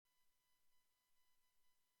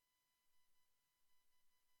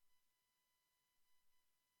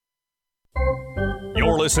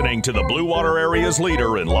You're listening to the Blue Water Area's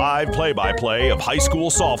leader in live play-by-play of high school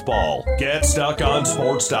softball.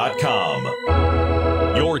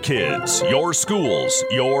 GetStuckOnSports.com. Your kids, your schools,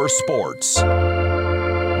 your sports.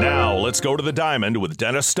 Now let's go to the Diamond with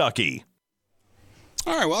Dennis Stuckey.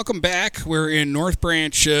 All right, welcome back. We're in North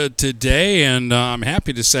Branch today, and I'm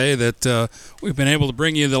happy to say that we've been able to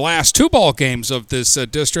bring you the last two ball games of this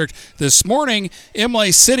district. This morning, Imlay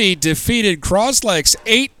City defeated Croslex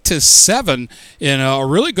 8-7 in a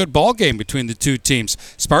really good ball game between the two teams.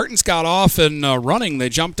 Spartans got off and running. They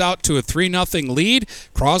jumped out to a 3-0 lead.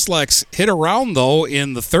 Croslex hit around, though,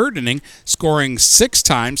 in the third inning, scoring 6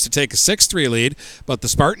 times to take a 6-3 lead, but the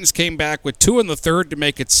Spartans came back with 2 in the third to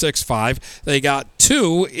make it 6-5. They got 2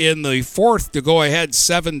 in the fourth to go ahead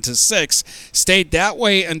 7-6. Stayed that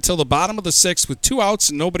way until the bottom of the sixth with 2 outs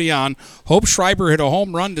and nobody on. Hope Schreiber hit a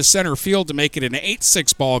home run to center field to make it an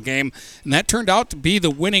 8-6 ball game, and that turned out to be the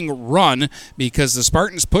winning run because the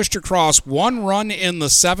Spartans pushed across 1 run in the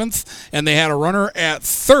 7th, and they had a runner at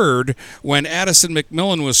third when Addison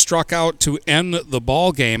McMillan was struck out to end the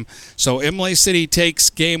ball game. So Imlay City takes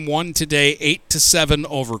game 1 today 8-7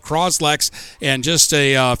 over Croslex, and just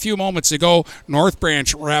a few moments ago, North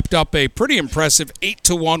Branch wrapped up a pretty impressive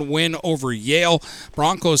 8-1 win over Yale.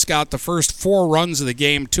 Broncos got the first 4 runs of the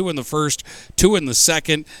game, 2 in the first, 2 in the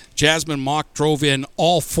second. Jasmine Mock drove in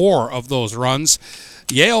all 4 of those runs.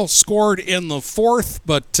 Yale scored in the fourth,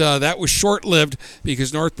 but that was short-lived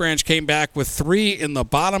because North Branch came back with 3 in the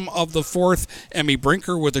bottom of the fourth. Emmy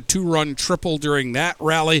Brinker with a 2-run triple during that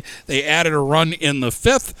rally. They added a run in the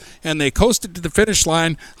fifth, and they coasted to the finish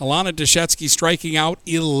line. Alana Deshetsky striking out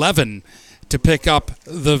 11 to pick up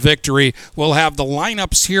the victory. We'll have the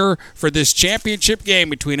lineups here for this championship game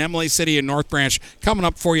between Imlay City and North Branch coming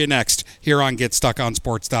up for you next here on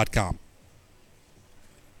GetStuckOnSports.com.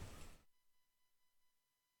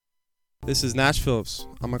 This is Nash Phillips.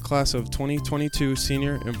 I'm a class of 2022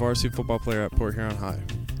 senior and varsity football player at Port Huron High.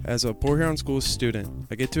 As a Port Huron School student,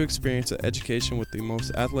 I get to experience an education with the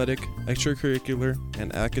most athletic, extracurricular,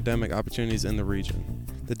 and academic opportunities in the region.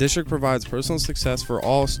 The district provides personal success for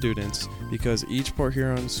all students because each Port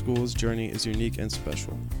Huron school's journey is unique and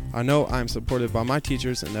special. I know I am supported by my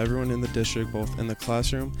teachers and everyone in the district, both in the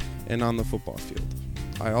classroom and on the football field.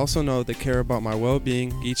 I also know they care about my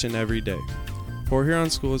well-being each and every day. Port Huron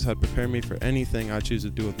Schools have prepared me for anything I choose to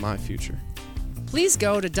do with my future. Please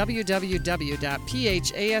go to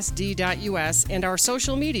www.phasd.us and our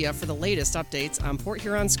social media for the latest updates on Port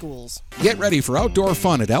Huron schools. Get ready for outdoor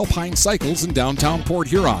fun at Alpine Cycles in downtown Port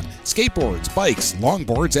Huron. Skateboards, bikes,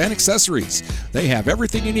 longboards, and accessories. They have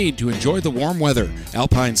everything you need to enjoy the warm weather.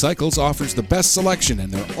 Alpine Cycles offers the best selection,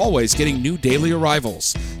 and they're always getting new daily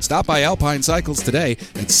arrivals. Stop by Alpine Cycles today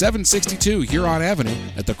at 762 Huron Avenue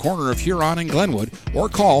at the corner of Huron and Glenwood, or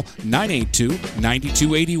call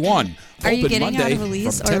 982-9281. Are you Open getting Monday out of a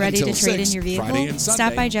lease from or 10 ready to until trade 6, in your Friday vehicle? and Sunday.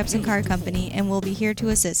 Stop by Jepson Car Company and we'll be here to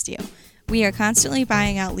assist you. We are constantly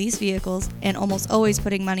buying out lease vehicles and almost always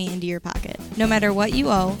putting money into your pocket. No matter what you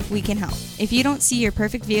owe, we can help. If you don't see your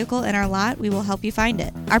perfect vehicle in our lot, we will help you find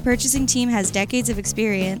it. Our purchasing team has decades of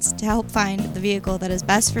experience to help find the vehicle that is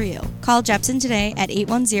best for you. Call Jepson today at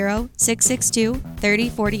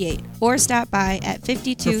 810-662-3048 or stop by at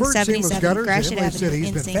 5277 Gratiot Avenue City has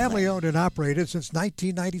in been St. Clair. family-owned and operated since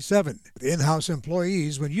 1997. With in-house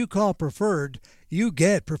employees, when you call Preferred, you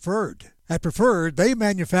get Preferred. At Preferred, they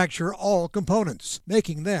manufacture all components,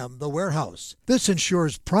 making them the warehouse. This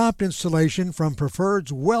ensures prompt installation from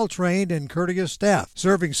Preferred's well-trained and courteous staff,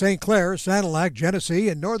 serving St. Clair, Sanilac, Genesee,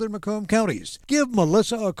 and northern Macomb counties. Give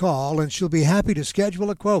Melissa a call, and she'll be happy to schedule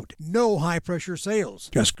a quote. No high-pressure sales,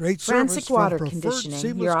 just great service Frantic from Water Preferred Conditioning,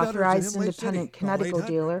 Seamless your Gutters in authorized Imlay independent City. Call Connecticut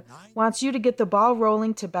dealer, wants you to get the ball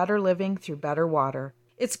rolling to better living through better water.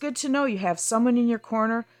 It's good to know you have someone in your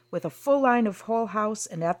corner with a full line of whole house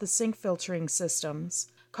and at-the-sink filtering systems.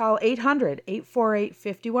 Call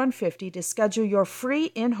 800-848-5150 to schedule your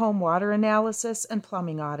free in-home water analysis and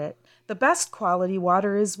plumbing audit. The best quality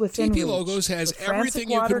water is within TP reach. Logos has With everything Frantic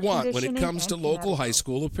you could Water want when it Conditioning comes to and local Connecticut. high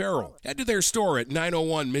school apparel. Head to their store at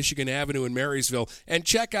 901 Michigan Avenue in Marysville and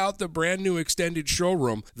check out the brand new extended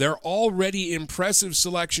showroom. Their already impressive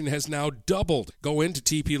selection has now doubled. Go into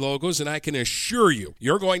TP Logos and I can assure you,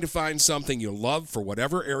 you're going to find something you love for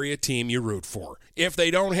whatever area team you root for. If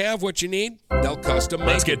they don't have what you need, they'll custom make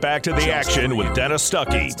Let's get it back to the just action for with you. Dennis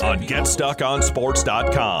Stuckey on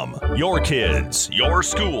GetStuckOnSports.com. Your kids, your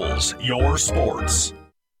schools, your sports.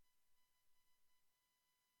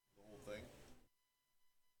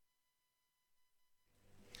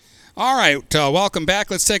 All right, welcome back.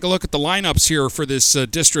 Let's take a look at the lineups here for this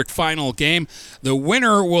district final game. The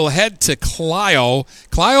winner will head to Clio.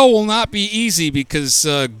 Clio will not be easy because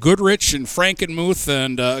Goodrich and Frankenmuth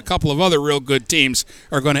and a couple of other real good teams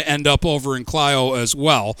are going to end up over in Clio as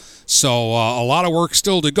well. So a lot of work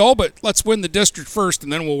still to go, but let's win the district first,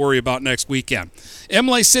 and then we'll worry about next weekend.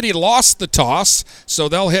 Imlay City lost the toss, so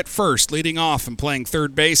they'll hit first, leading off and playing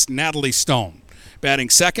third base, Natalie Stone. Batting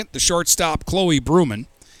second, the shortstop, Chloe Bruman.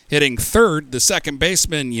 Hitting third, the second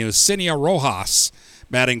baseman, Yesenia Rojas.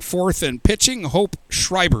 Batting fourth and pitching, Hope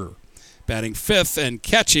Schreiber. Batting fifth and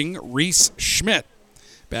catching, Reese Schmidt.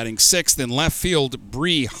 Batting sixth in left field,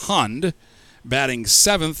 Bree Hund. Batting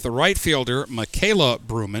seventh, the right fielder, Michaela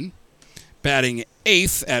Bruman. Batting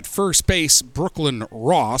eighth at first base, Brooklyn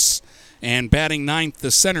Ross. And batting ninth,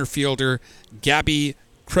 the center fielder, Gabby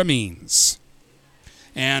Cremines.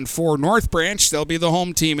 And for North Branch, they'll be the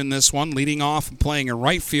home team in this one. Leading off and playing in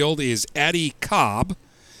right field is Addie Cobb.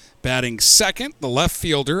 Batting second, the left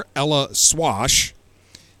fielder, Ella Swash.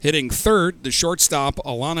 Hitting third, the shortstop,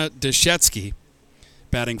 Alana Deshetsky.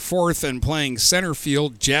 Batting fourth and playing center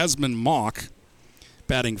field, Jasmine Mock.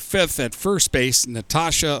 Batting fifth at first base,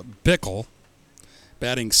 Natasha Bickle.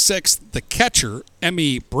 Batting sixth, the catcher,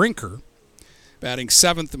 Emmy Brinker. Batting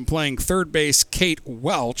seventh and playing third base, Kate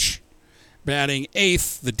Welch. Batting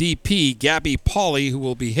eighth, the DP, Gabby Pauley, who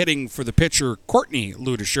will be hitting for the pitcher, Courtney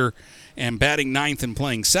Ludischer. And batting ninth and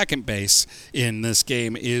playing second base in this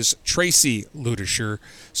game is Tracy Ludischer.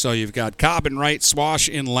 So you've got Cobb in right, Swash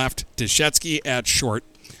in left, Deshetsky at short,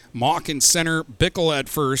 Mock in center, Bickle at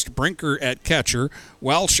first, Brinker at catcher,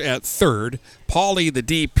 Welch at third, Pauley the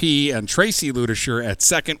DP, and Tracy Ludischer at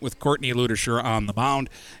second with Courtney Ludischer on the mound.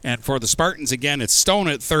 And for the Spartans, again, it's Stone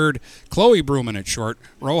at third, Chloe Bruman at short,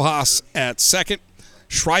 Rojas at second,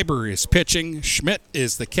 Schreiber is pitching, Schmidt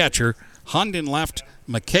is the catcher, Hund in left,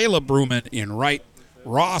 Michaela Bruman in right,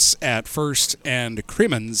 Ross at first, and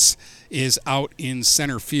Crimmins is out in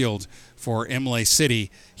center field for Imlay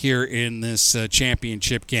City here in this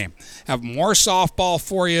championship game. Have more softball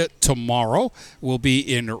for you tomorrow. We'll be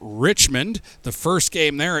in Richmond. The first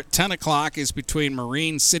game there at 10 o'clock is between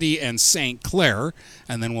Marine City and St. Clair,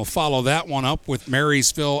 and then we'll follow that one up with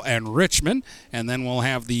Marysville and Richmond, and then we'll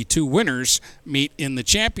have the two winners meet in the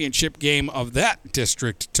championship game of that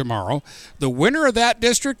district tomorrow. The winner of that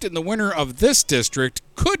district and the winner of this district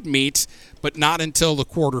could meet, but not until the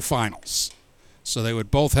quarterfinals. So they would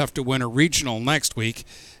both have to win a regional next week.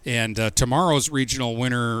 And tomorrow's regional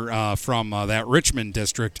winner from that Richmond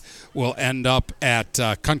district will end up at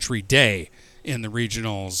Country Day in the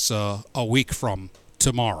regionals a week from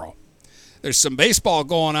tomorrow. There's some baseball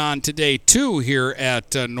going on today, too, here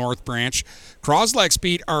at North Branch. Croslex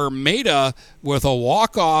beat Armada with a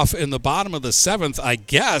walk-off in the bottom of the seventh. I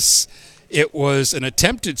guess it was an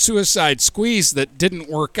attempted suicide squeeze that didn't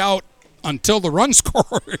work out until the run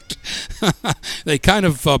scored. They kind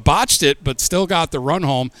of botched it, but still got the run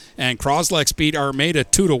home, and Croslex beat Armada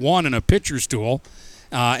 2-1 in a pitcher's duel.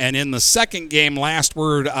 And in the second game, last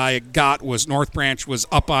word I got was North Branch was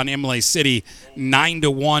up on Imlay City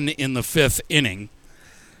 9-1 in the fifth inning.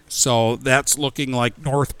 So that's looking like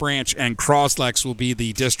North Branch and Croslex will be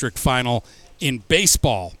the district final in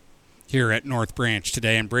baseball here at North Branch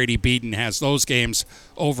today, and Brady Beaton has those games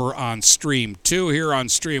over on Stream 2. Here on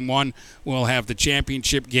Stream 1, we'll have the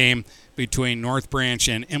championship game between North Branch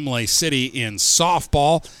and Imlay City in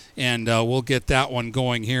softball, and we'll get that one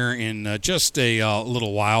going here in just a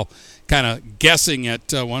little while. Kind of guessing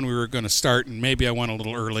at when we were going to start, and maybe I went a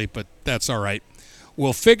little early, but that's all right.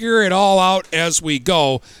 We'll figure it all out as we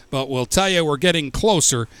go, but we'll tell you we're getting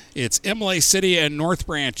closer. It's Imlay City and North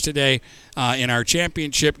Branch today in our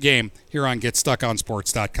championship game here on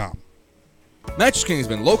GetStuckOnSports.com. Mattress King has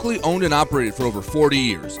been locally owned and operated for over 40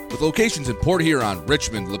 years. With locations in Port Huron,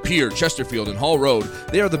 Richmond, Lapeer, Chesterfield, and Hall Road,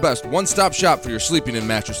 they are the best one-stop shop for your sleeping and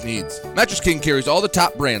mattress needs. Mattress King carries all the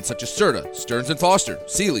top brands such as Serta, Stearns & Foster,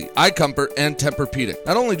 Sealy, iComfort, and Tempur-Pedic.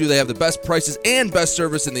 Not only do they have the best prices and best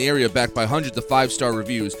service in the area backed by hundreds of 5-star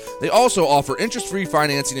reviews, they also offer interest-free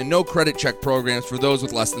financing and no credit check programs for those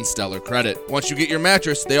with less than stellar credit. Once you get your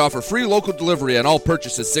mattress, they offer free local delivery on all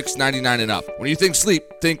purchases $6.99 and up. When you think sleep,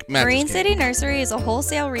 think Mattress Marine King. City Nursery is a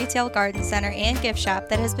wholesale retail garden center and gift shop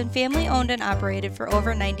that has been family owned and operated for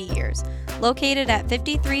over 90 years. Located at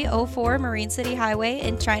 5304 Marine City Highway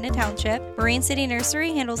in China Township, Marine City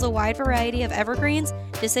Nursery handles a wide variety of evergreens,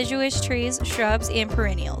 deciduous trees, shrubs, and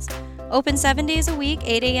perennials. Open 7 days a week,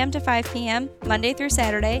 8 a.m. to 5 p.m., Monday through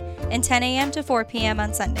Saturday, and 10 a.m. to 4 p.m.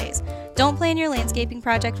 on Sundays. Don't plan your landscaping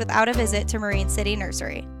project without a visit to Marine City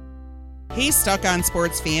Nursery. Hey, Stuck on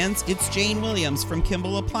Sports fans, it's Jane Williams from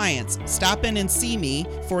Kimball Appliance. Stop in and see me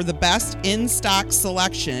for the best in-stock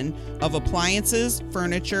selection of appliances,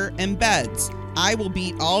 furniture, and beds. I will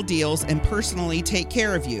beat all deals and personally take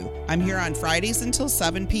care of you. I'm here on Fridays until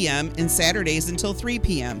 7 p.m. and Saturdays until 3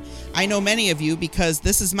 p.m. I know many of you because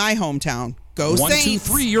this is my hometown. Go Saints!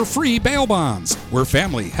 123, you're free bail bonds. We're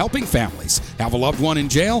family helping families. Have a loved one in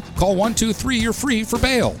jail? Call 123, you're free for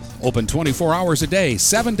bail. Open 24 hours a day,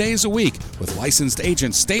 7 days a week, with licensed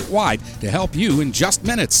agents statewide to help you in just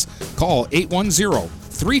minutes. Call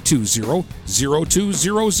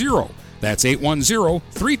 810-320-0200. That's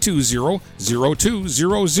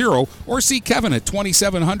 810-320-0200, or see Kevin at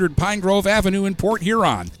 2700 Pine Grove Avenue in Port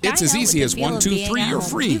Huron. It's as easy as 123, you're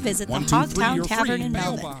free. You visit the Hogtown Tavern in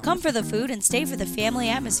Melvin. Come for the food and stay for the family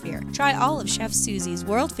atmosphere. Try all of Chef Susie's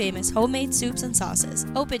world-famous homemade soups and sauces.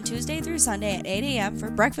 Open Tuesday through Sunday at 8 a.m.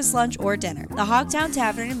 for breakfast, lunch, or dinner. The Hogtown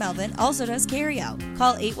Tavern in Melvin also does carry-out.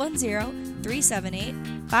 Call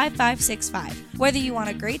 810-378-5565. Whether you want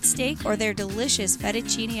a great steak or their delicious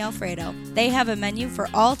fettuccine Alfredo, they have a menu for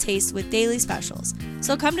all tastes with daily specials.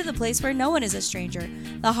 So come to the place where no one is a stranger,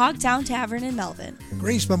 the Hogtown Tavern in Melvin.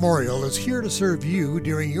 Grace Memorial is here to serve you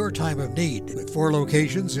during your time of need. With 4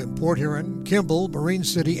 locations in Port Huron, Kimball, Marine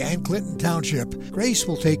City, and Clinton Township, Grace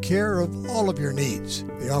will take care of all of your needs.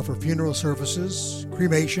 They offer funeral services,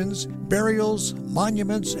 cremations, burials,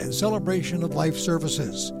 monuments, and celebration of life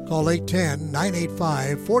services. Call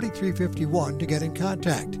 810-985-4351 to get in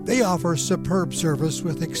contact. They offer superb service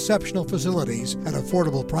with exceptional facilities at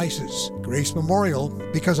affordable prices. Grace Memorial,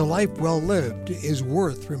 because a life well lived is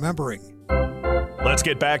worth remembering. Let's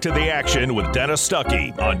get back to the action with Dennis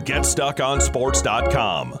Stuckey on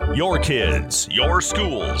GetStuckOnSports.com. Your kids, your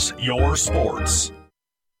schools, your sports.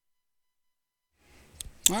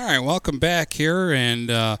 All right, welcome back here, and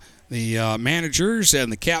the managers and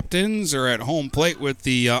the captains are at home plate with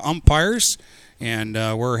the umpires, and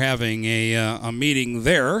we're having a meeting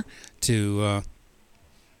there to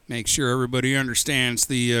make sure everybody understands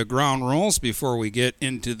the ground rules before we get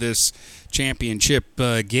into this championship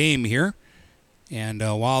game here. And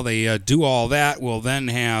while they do all that, we'll then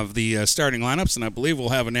have the starting lineups, and I believe we'll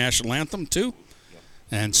have a national anthem too.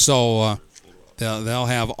 And so they'll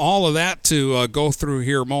have all of that to go through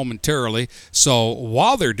here momentarily. So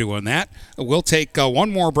while they're doing that, we'll take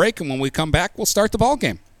one more break, and when we come back, we'll start the ball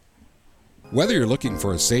game. Whether you're looking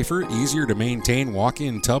for a safer, easier to maintain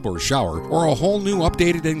walk-in tub or shower, or a whole new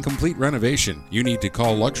updated and complete renovation, you need to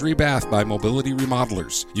call Luxury Bath by Mobility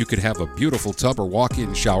Remodelers. You could have a beautiful tub or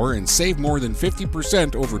walk-in shower and save more than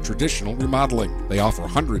 50% over traditional remodeling. They offer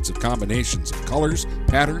hundreds of combinations of colors,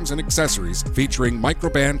 patterns, and accessories featuring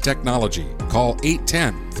microband technology. Call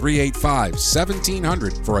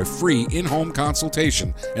 810-385-1700 for a free in-home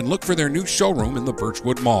consultation and look for their new showroom in the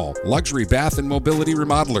Birchwood Mall. Luxury Bath and Mobility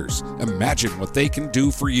Remodelers. Imagine what they can do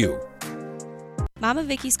for you. Mama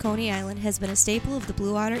Vicky's Coney Island has been a staple of the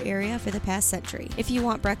Blue Water area for the past century. If you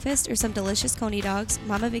want breakfast or some delicious Coney dogs,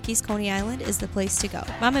 Mama Vicky's Coney Island is the place to go.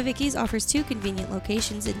 Mama Vicky's offers 2 convenient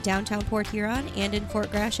locations in downtown Port Huron and in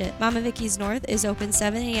Fort Gratiot. Mama Vicky's North is open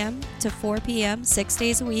 7 a.m. to 4 p.m. 6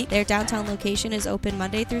 days a week. Their downtown location is open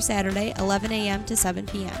Monday through Saturday, 11 a.m. to 7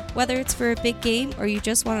 p.m. Whether it's for a big game or you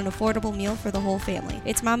just want an affordable meal for the whole family,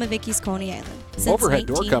 it's Mama Vicky's Coney Island. Overhead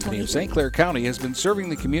Door Company of St. Clair County has been serving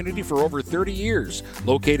the community for over 30 years.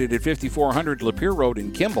 Located at 5400 Lapeer Road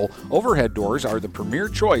in Kimball, Overhead Doors are the premier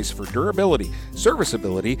choice for durability,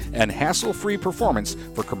 serviceability, and hassle-free performance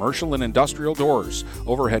for commercial and industrial doors.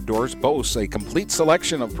 Overhead Doors boasts a complete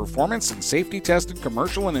selection of performance and safety-tested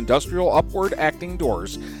commercial and industrial upward-acting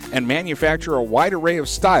doors and manufacture a wide array of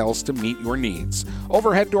styles to meet your needs.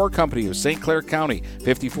 Overhead Door Company of St. Clair County,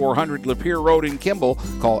 5400 Lapeer Road in Kimball.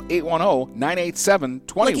 Call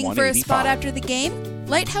 810-987-2185. Looking for a spot after the game?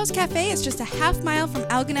 Lighthouse Cafe is just a half mile from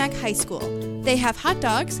Algonac High School. They have hot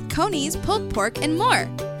dogs, conies, pulled pork, and more.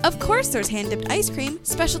 Of course, there's hand-dipped ice cream,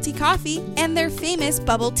 specialty coffee, and their famous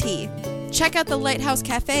bubble tea. Check out the Lighthouse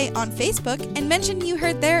Cafe on Facebook and mention you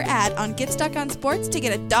heard their ad on Get Stuck on Sports to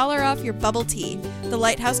get $1 off your bubble tea. The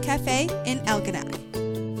Lighthouse Cafe in Algonac.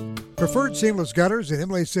 Preferred Seamless Gutters in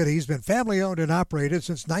Imlay City has been family-owned and operated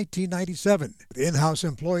since 1997. With in-house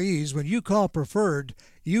employees, when you call Preferred,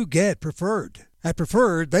 you get Preferred. At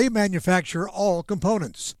Preferred, they manufacture all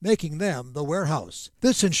components, making them the warehouse.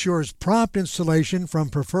 This ensures prompt installation from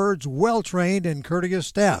Preferred's well-trained and courteous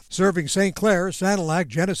staff, serving St. Clair, Sanilac,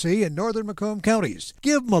 Genesee, and northern Macomb counties.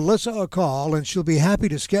 Give Melissa a call and she'll be happy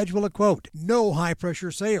to schedule a quote. No high-pressure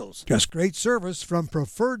sales, just great service from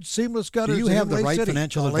Preferred Seamless Gutters. Do you have the Imlay right City?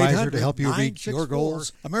 financial Call advisor to help you reach 800-964-6664. your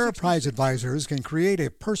goals? Ameriprise Advisors can create a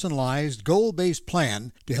personalized, goal-based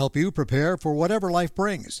plan to help you prepare for whatever life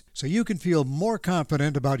brings, so you can feel more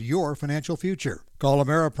confident about your financial future. Call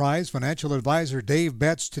Ameriprise Financial Advisor Dave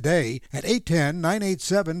Betts today at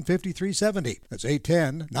 810-987-5370. That's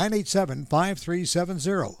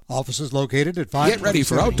 810-987-5370. Offices located at 5. Get ready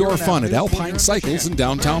for outdoor fun at Alpine Cycles in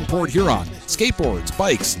downtown Port Huron. Skateboards,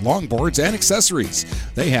 bikes, longboards, and accessories.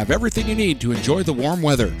 They have everything you need to enjoy the warm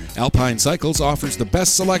weather. Alpine Cycles offers the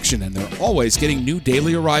best selection, and they're always getting new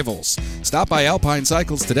daily arrivals. Stop by Alpine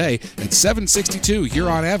Cycles today at 762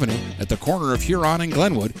 Huron Avenue at the corner of Huron and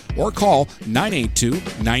Glenwood, or call 982-9281.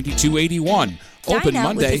 Open Dine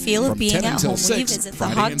out Monday with the feel from of being 10 at until home 6, when you visit the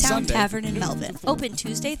Friday and Hogtown Sunday. Tavern in Melvin. Open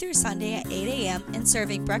Tuesday through Sunday at 8 a.m. and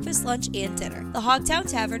serving breakfast, lunch, and dinner. The Hogtown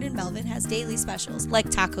Tavern in Melvin has daily specials like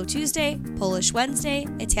Taco Tuesday, Polish Wednesday,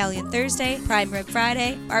 Italian Thursday, Prime Rib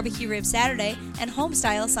Friday, Barbecue Rib Saturday, and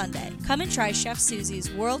Homestyle Sunday. Come and try Chef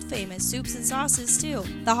Susie's world-famous soups and sauces, too.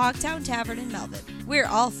 The Hogtown Tavern in Melvin. We're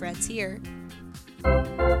all friends here.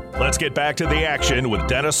 Let's get back to the action with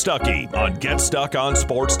Dennis Stuckey on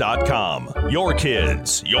GetStuckOnSports.com. Your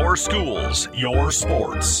kids, your schools, your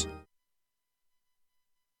sports.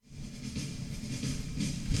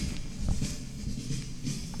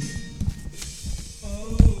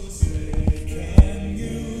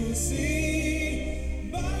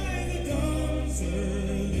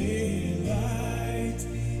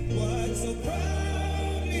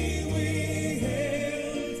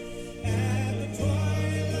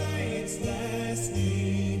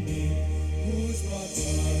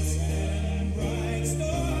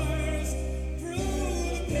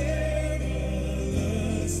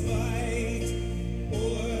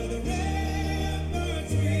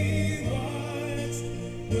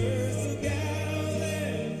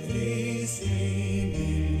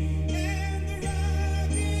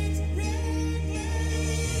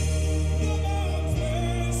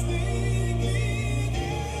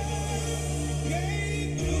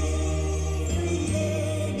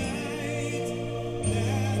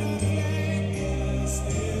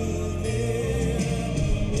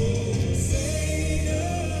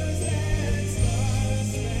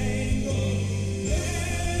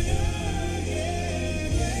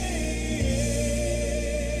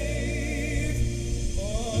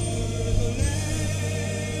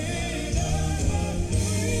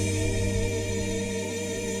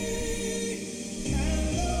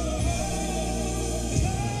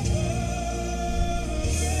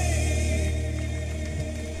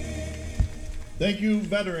 Thank you,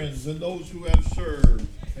 veterans, and those who have served.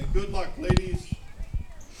 And good luck, ladies.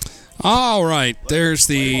 All right, there's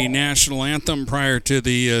the national anthem prior to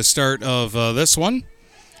the start of this one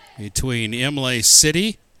between Imlay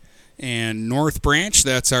City and North Branch.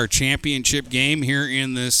 That's our championship game here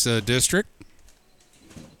in this district.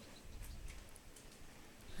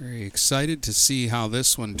 Very excited to see how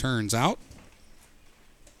this one turns out.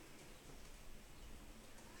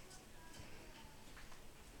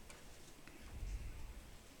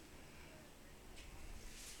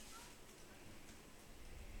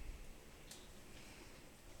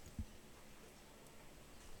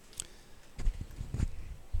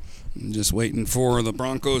 I'm just waiting for the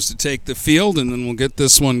Broncos to take the field, and then we'll get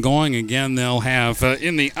this one going. Again, they'll have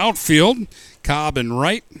in the outfield, Cobb in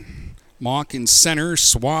right, Mock in center,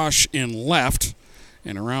 Swash in left,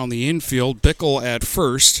 and around the infield, Bickle at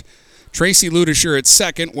first, Tracy Ludisher at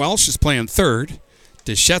second, Welsh is playing third,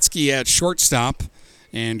 Deshetsky at shortstop,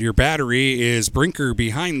 and your battery is Brinker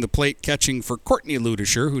behind the plate catching for Courtney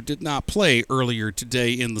Ludisher, who did not play earlier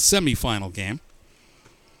today in the semifinal game.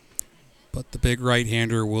 But the big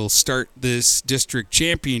right-hander will start this district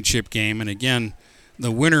championship game. And again, the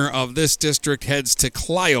winner of this district heads to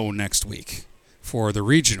Clio next week for the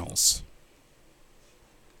regionals.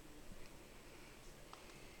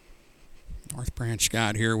 North Branch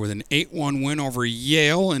got here with an 8-1 win over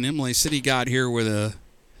Yale, and Imlay City got here with a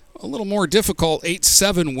little more difficult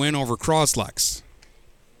 8-7 win over Croslex.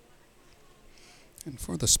 And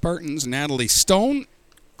for the Spartans, Natalie Stone,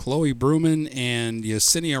 Chloe Bruman, and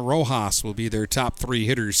Yesenia Rojas will be their top three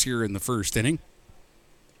hitters here in the first inning.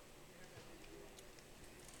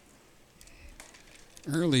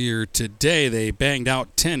 Earlier today, they banged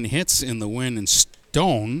out 10 hits in the win, and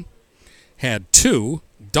Stone had 2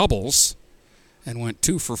 doubles. and went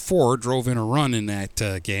 2 for 4, drove in a run in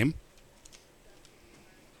that game.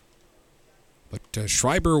 But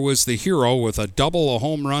Schreiber was the hero with a double, a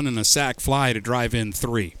home run, and a sac fly to drive in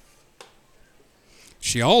 3.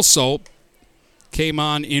 She also came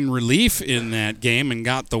on in relief in that game and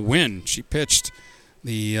got the win. She pitched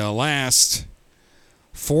the last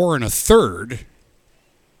 4 1/3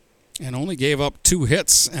 and only gave up 2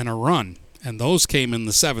 hits and a run, and those came in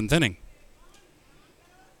the 7th inning.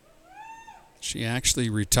 She actually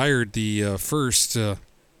retired the first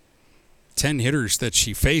 10 hitters that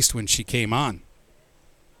she faced when she came on.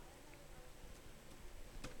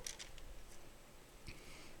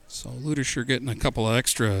 So Luedescher getting a couple of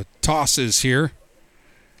extra tosses here.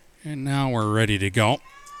 And now we're ready to go.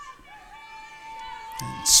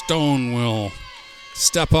 And Stone will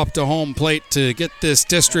step up to home plate to get this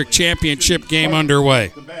district championship game underway.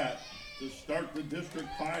 To bat to start the district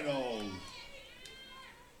finals.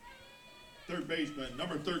 Third baseman,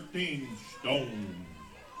 number 13, Stone,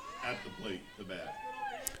 at the plate to bat.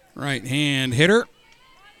 Right-hand hitter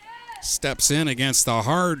steps in against the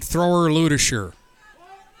hard thrower Luedescher.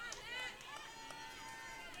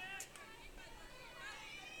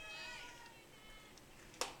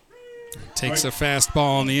 Takes a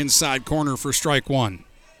fastball on the inside corner for strike 1.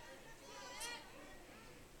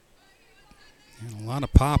 And a lot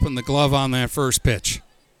of pop in the glove on that first pitch.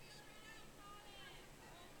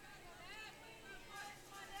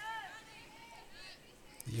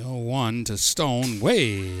 The 0-1 to Stone,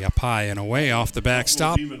 way up high and away off the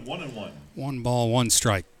backstop. 1-1. 1 ball, 1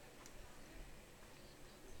 strike.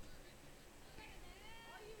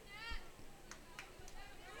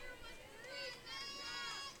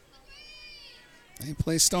 They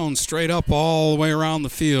play Stone straight up all the way around the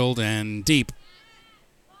field and deep.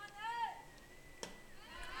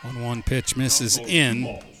 1-1 pitch misses in. 2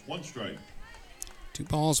 balls, 1 strike. 2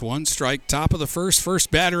 balls, 1 strike. Top of the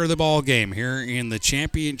first batter of the ball game here in the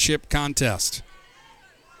championship contest.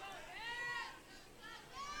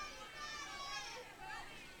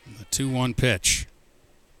 The 2-1 pitch.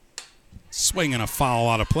 Swing and a foul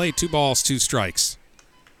out of play. 2 balls, 2 strikes.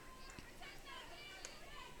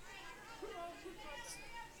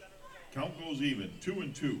 Count goes even,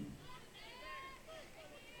 2-2.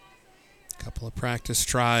 Couple of practice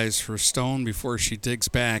tries for Stone before she digs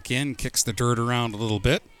back in, kicks the dirt around a little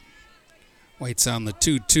bit. Waits on the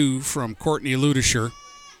 2-2 from Courtney Luedescher.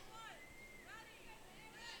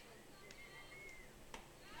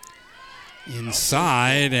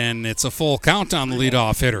 Inside, and it's a full count on the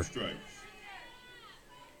leadoff hitter.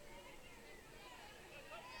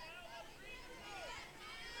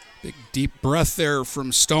 Big deep breath there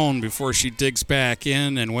from Stone before she digs back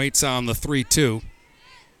in and waits on the 3-2.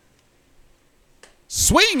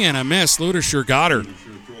 Swing and a miss. Luedescher got her.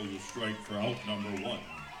 Luedescher throws a strike for out number 1.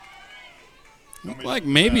 Looked like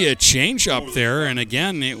maybe a change up there, and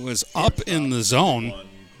again, it was up in the zone.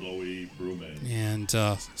 And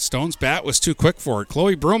Stone's bat was too quick for it.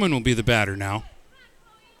 Chloe Bruman will be the batter now.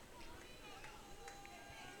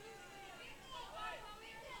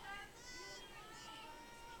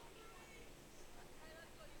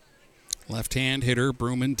 Left-hand hitter,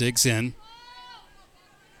 Bruman digs in.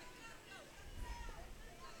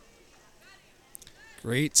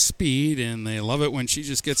 Great speed, and they love it when she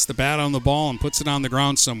just gets the bat on the ball and puts it on the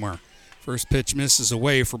ground somewhere. First pitch misses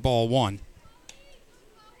away for ball 1.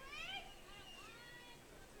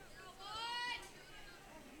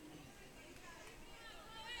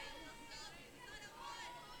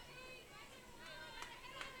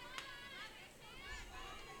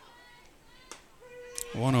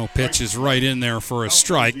 One-0 pitch is right in there for a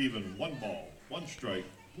strike. Even 1 ball, 1 strike,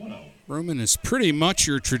 1-0. Bruman is pretty much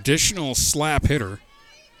your traditional slap hitter.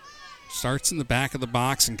 Starts in the back of the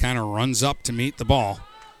box and kind of runs up to meet the ball.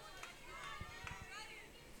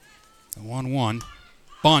 The 1-1.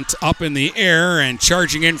 Bunt up in the air and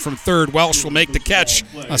charging in from third. Welsh will make the catch.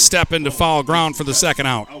 A step into foul ground for the second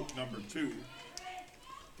out. Out number 2.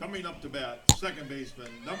 Coming up to bat, second baseman,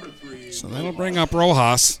 number 3. So that'll bring up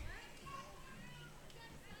Rojas.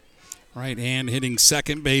 Right hand hitting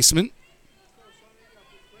second baseman.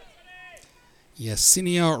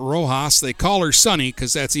 Yesenia Rojas. They call her Sunny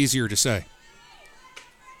because that's easier to say.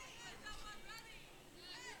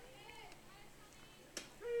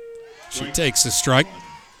 She takes a strike.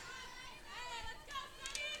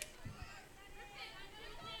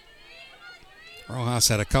 Rojas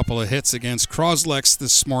had a couple of hits against Croslex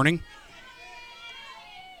this morning.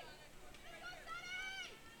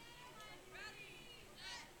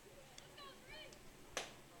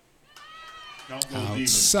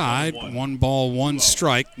 Outside, 1 ball, 1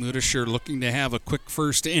 strike. Luedescher looking to have a quick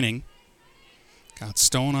first inning. Got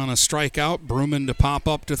Stone on a strikeout. Bruman to pop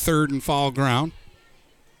up to third and foul ground.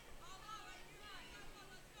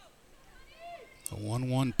 The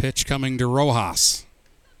 1-1 pitch coming to Rojas.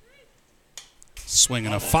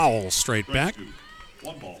 Swinging a foul straight back.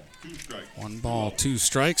 1 ball, 2 strikes. 1 ball, 2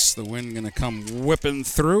 strikes. The wind going to come whipping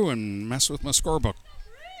through and mess with my scorebook.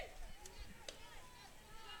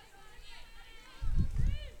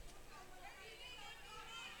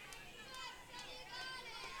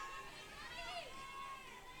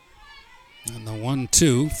 And the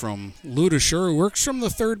 1-2 from Ludischer, who works from the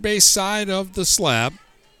third base side of the slab.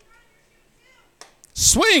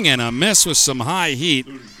 Swing and a miss with some high heat.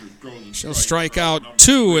 She'll strike out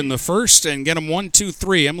 2 in the first and get them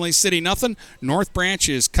 1-2-3. Imlay City nothing. North Branch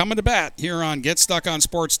is coming to bat here on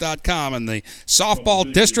GetStuckOnSports.com in the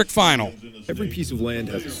softball district final. Every piece of land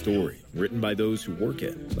has a story written by those who work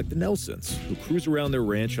it, like the Nelsons, who cruise around their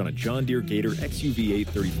ranch on a John Deere Gator XUV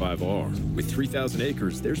 835R. With 3,000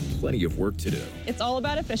 acres, there's plenty of work to do. It's all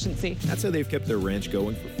about efficiency. That's how they've kept their ranch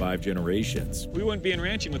going for 5 generations. We wouldn't be in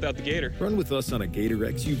ranching without the Gator. Run with us on a Gator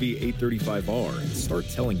XUV 835R and start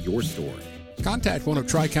telling your story. Contact one of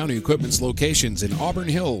Tri-County Equipment's locations in Auburn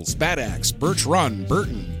Hills, Bad Axe, Birch Run,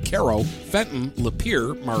 Burton, Caro, Fenton,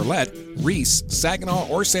 Lapeer, Marlette, Reese, Saginaw,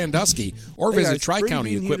 or Sandusky, or visit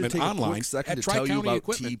Tri-County Equipment online at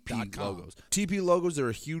TriCountyEquipment.com. TP Logos are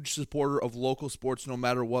a huge supporter of local sports no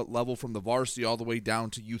matter what level, from the varsity all the way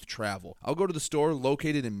down to youth travel. I'll go to the store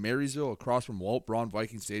located in Marysville across from Walt Braun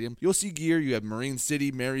Viking Stadium. You'll see gear. You have Marine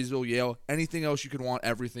City, Marysville, Yale, anything else you can want,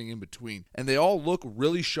 everything in between. And they all look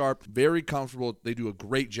really sharp, very comfortable. They do a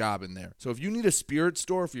great job in there. So if you need a spirit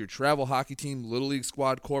store for your travel hockey team, Little League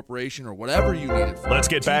squad, corporation, or whatever you need it for. Let's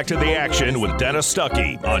get back to the action with Dennis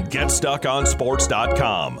Stuckey on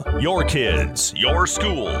GetStuckOnSports.com. Your kids, your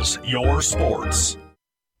schools, your sports.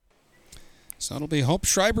 So it'll be Hope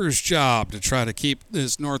Schreiber's job to try to keep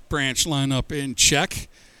this North Branch lineup in check.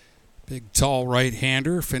 Big, tall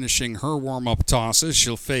right-hander finishing her warm-up tosses.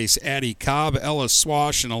 She'll face Addie Cobb, Ella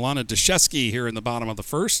Swash, and Alana Deshesky here in the bottom of the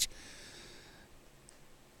first.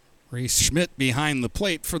 Reese Schmidt behind the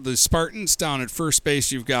plate for the Spartans. Down at first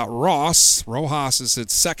base, you've got Ross. Rojas is at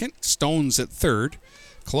second. Stone's at third.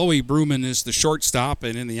 Chloe Bruman is the shortstop.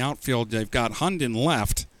 And in the outfield, they've got Hunden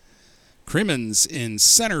left. Crimmins in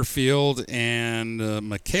center field. And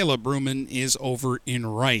Michaela Bruman is over in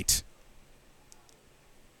right.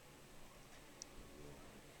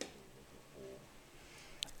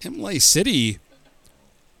 Imlay City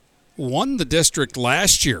won the district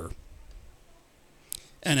last year.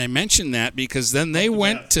 And I mention that because then they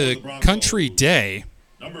went to Country Day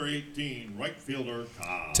Number 18, right fielder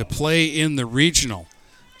Cobb, to play in the regional.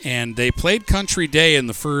 And they played Country Day in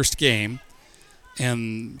the first game.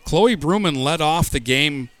 And Chloe Bruman led off the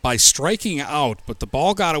game by striking out, but the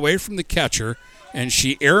ball got away from the catcher, and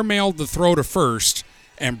she airmailed the throw to first.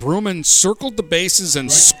 And Bruman circled the bases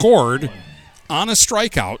and scored on a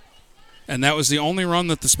strikeout. And that was the only run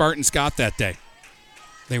that the Spartans got that day.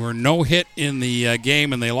 They were no hit in the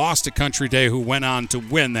game, and they lost to Country Day, who went on to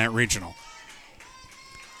win that regional.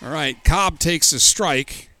 All right, Cobb takes a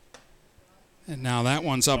strike, and now that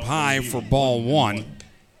one's up high for ball 1.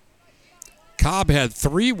 Cobb had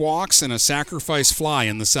 3 walks and a sacrifice fly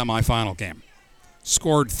in the semifinal game.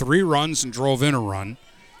 Scored 3 runs and drove in a run.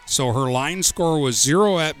 So her line score was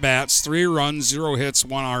 0 at-bats, 3 runs, 0 hits,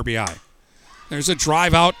 1 RBI. There's a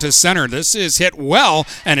drive out to center. This is hit well,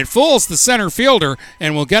 and it fools the center fielder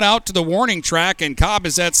and will get out to the warning track, and Cobb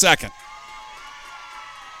is at second.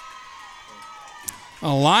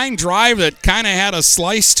 A line drive that kind of had a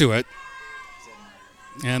slice to it.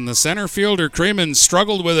 And the center fielder, Creeman,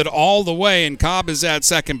 struggled with it all the way, and Cobb is at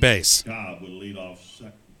second base. Cobb will lead off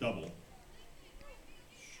double.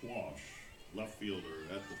 Swash, left fielder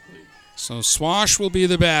at the plate. So Swash will be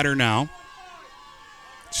the batter now.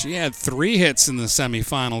 She had 3 hits in the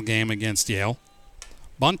semifinal game against Yale.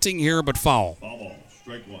 Bunting here, but foul. Foul ball,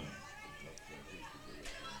 strike 1.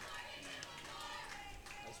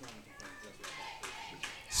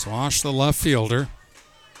 Swash, the left fielder.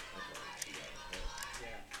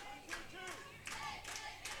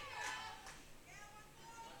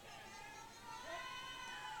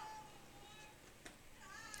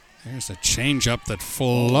 There's a changeup that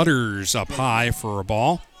flutters up high for a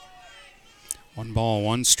ball. 1 ball,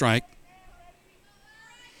 1 strike.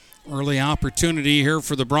 Early opportunity here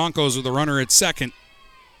for the Broncos with a runner at second.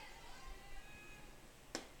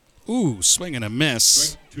 Ooh, swing and a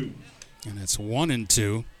miss. Strike 2. And it's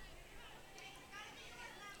 1-2.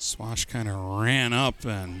 Swash kind of ran up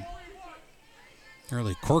and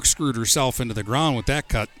nearly corkscrewed herself into the ground with that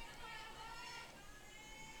cut.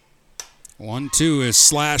 1-2 is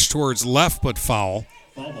slashed towards left, but foul.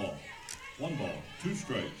 Foul ball. 1 ball, 2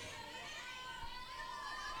 strikes.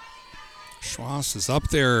 Schwass is up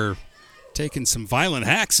there taking some violent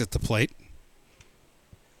hacks at the plate.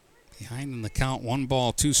 Behind in the count, 1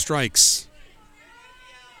 ball, 2 strikes.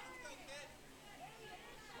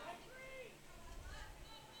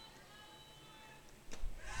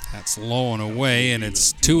 That's low and away, and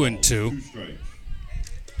it's 2-2.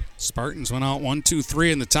 Spartans went out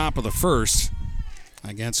 1-2-3 in the top of the first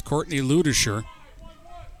against Courtney Ludischer.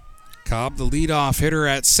 Cobb, the leadoff hitter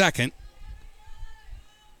at second.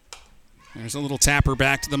 There's a little tapper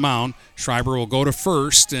back to the mound. Schreiber will go to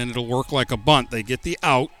first, and it'll work like a bunt. They get the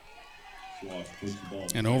out.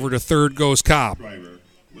 And over to third goes Cobb. Schreiber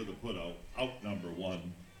with a put out number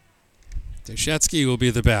 1. Deshetsky will be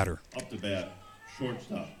the batter. Up to bat,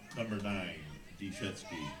 shortstop, number 9,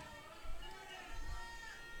 Deshetsky.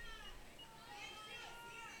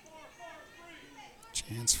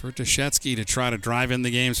 Chance for Deshetsky to try to drive in the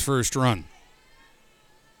game's first run.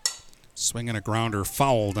 Swinging a grounder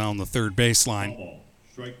foul down the third baseline. Ball,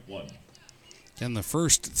 strike 1. And the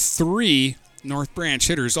first 3 North Branch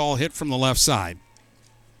hitters all hit from the left side.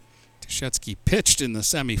 Deshetsky pitched in the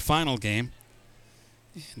semifinal game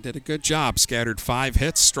and did a good job. Scattered 5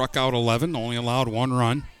 hits, struck out 11, only allowed 1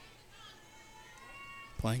 run.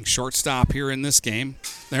 Playing shortstop here in this game.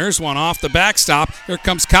 There's one off the backstop. Here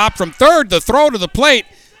comes Cobb from third. The throw to the plate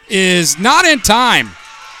is not in time.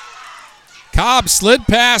 Cobb slid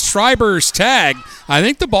past Schreiber's tag. I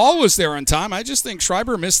think the ball was there on time. I just think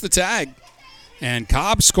Schreiber missed the tag. And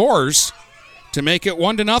Cobb scores to make it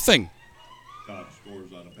 1-0. Cobb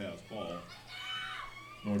scores on a pass ball.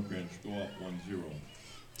 North Branch go up 1-0.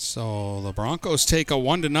 So the Broncos take a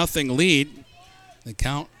 1-0 lead. They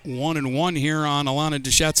count 1-1 here on Alana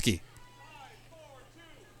Deshetsky.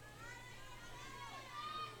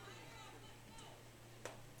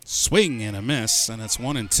 Swing and a miss, and it's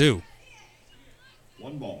 1-2.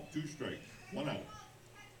 1 ball, 2 strikes, 1 out.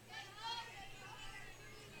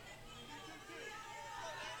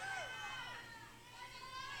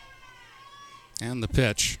 And the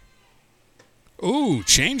pitch. Ooh,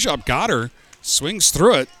 changeup got her. Swings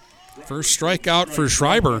through it. First strikeout for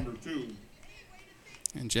Schreiber.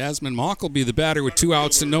 And Jasmine Mock will be the batter with 2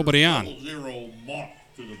 outs and nobody on. 0-0 Mock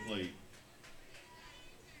to the plate.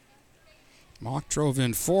 Mock drove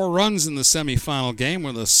in 4 runs in the semifinal game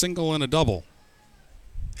with a single and a double.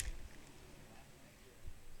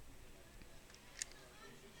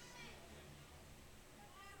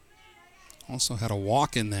 Also had a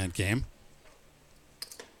walk in that game.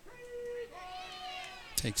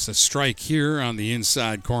 Takes a strike here on the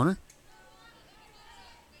inside corner.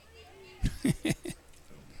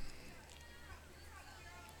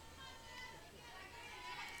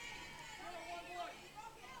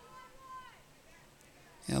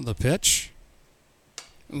 And the pitch.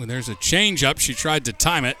 Ooh, there's a changeup. She tried to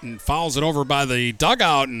time it and fouls it over by the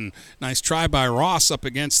dugout. And nice try by Ross up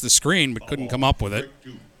against the screen, but couldn't come up with it.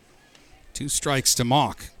 2 strikes to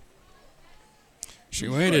Mock. She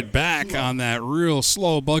waited back on that real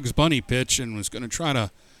slow Bugs Bunny pitch and was going to try to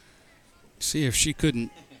see if she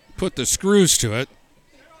couldn't put the screws to it.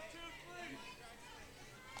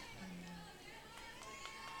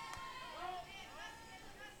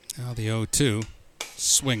 Now the 0-2.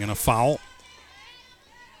 Swing and a foul.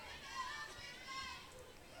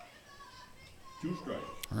 2 strikes.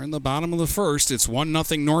 We're in the bottom of the first. It's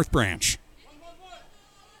 1-0 North Branch.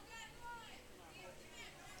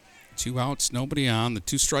 2 outs, nobody on. The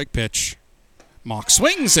 2-strike pitch. Mock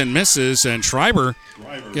swings and misses, and Schreiber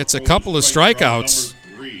gets a couple of strikeouts.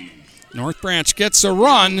 North Branch gets a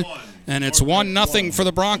run, and it's 1-0 for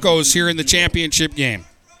the Broncos here in the championship game.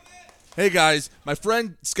 Hey guys, my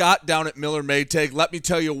friend Scott down at Miller Maytag, let me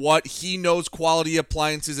tell you what, he knows quality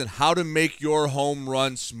appliances and how to make your home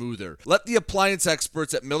run smoother. Let the appliance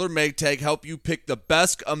experts at Miller Maytag help you pick the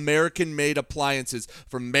best American-made appliances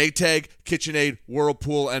from Maytag, KitchenAid,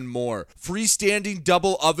 Whirlpool, and more. Freestanding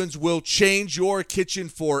double ovens will change your kitchen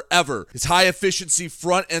forever. His high-efficiency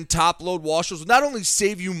front and top-load washers will not only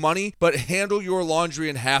save you money, but handle your laundry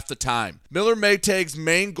in half the time. Miller Maytag's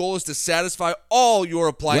main goal is to satisfy all your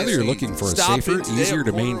appliance Whether you're needs. looking for a Stop safer, in today easier at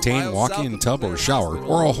to Corner maintain Mile walk-in South tub or shower,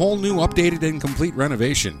 or a whole new updated and complete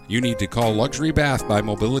renovation, you need to call Luxury Bath by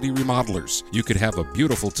Mobility Remodelers. You could have a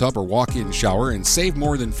beautiful tub or walk-in shower and save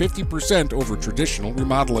more than 50% over traditional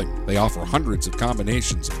remodeling. They offer hundreds of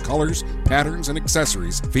combinations of colors, patterns, and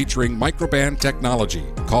accessories featuring microband technology.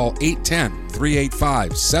 Call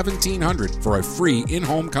 810-385-1700 for a free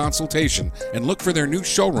in-home consultation and look for their new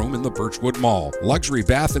showroom in the Birchwood Mall. Luxury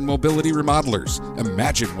Bath and Mobility Remodelers.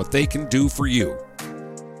 Imagine what they can do for you.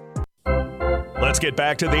 Let's get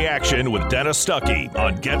back to the action with Dennis Stuckey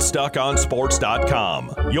on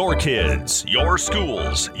GetStuckOnSports.com. Your kids, your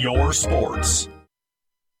schools, your sports.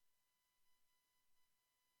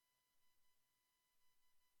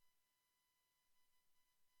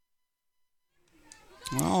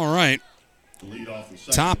 All right.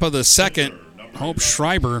 Top of the second, Hope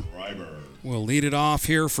Schreiber will lead it off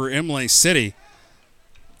here for Imlay City.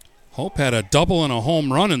 Hope had a double and a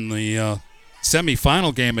home run in the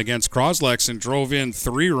semifinal game against Croslex and drove in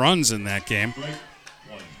 3 runs in that game.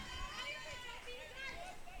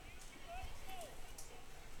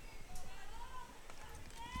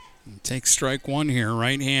 Takes strike one here,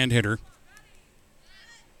 right-hand hitter.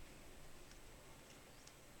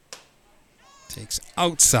 Takes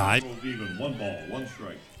outside. One ball, one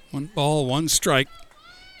strike. One ball, one strike.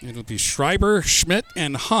 It'll be Schreiber, Schmidt,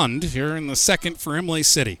 and Hund here in the second for Imlay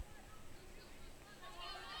City.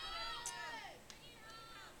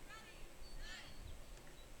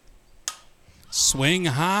 Swing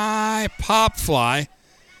high, pop fly,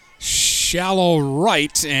 shallow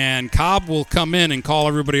right, and Cobb will come in and call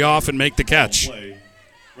everybody off and make the catch.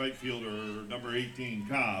 Right fielder number 18,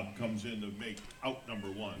 Cobb, comes in to make out number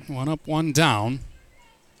 1. One up, one down,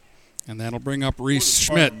 and that'll bring up Reese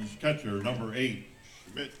Schmidt. Catcher number 8,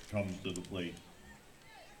 Schmidt, comes to the plate.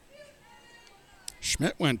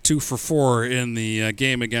 Schmidt went 2 for 4 in the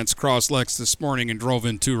game against Croslex this morning and drove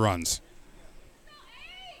in 2 runs.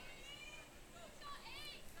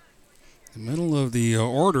 The middle of the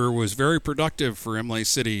order was very productive for Imlay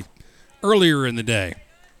City earlier in the day.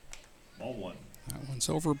 Ball 1. That one's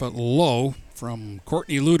over but low from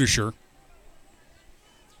Courtney Ludischer.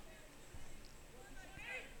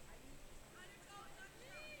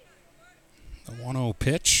 The 1-0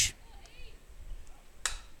 pitch.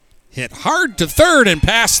 Hit hard to third and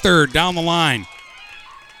past third down the line.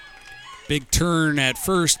 Big turn at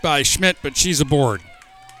first by Schmidt, but she's aboard.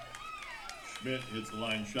 Schmidt hits the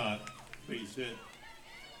line shot. Base hit.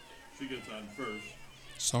 She gets on first.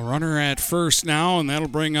 So runner at first now, and that'll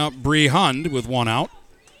bring up Bree Hund with 1 out.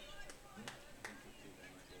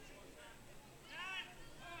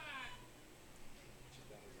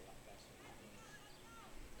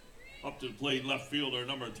 Up to the plate, left fielder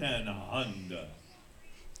number 10, Hund.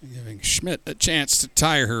 Giving Schmidt a chance to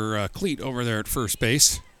tie her cleat over there at first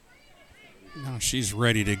base. Now she's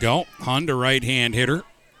ready to go. Hund, a right-hand hitter.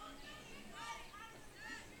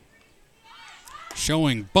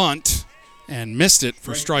 Showing bunt and missed it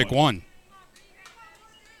for strike 1.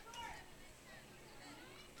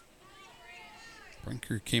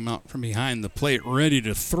 Brinker came out from behind the plate ready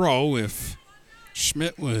to throw if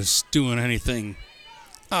Schmidt was doing anything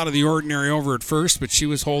out of the ordinary over at first, but she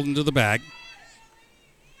was holding to the bag.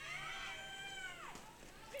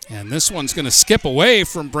 And this one's going to skip away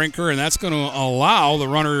from Brinker, and that's going to allow the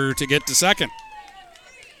runner to get to second.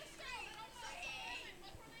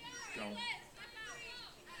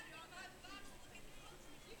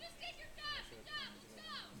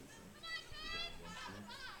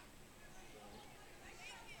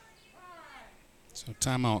 So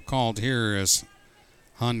timeout called here as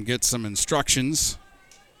Hund gets some instructions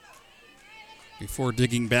before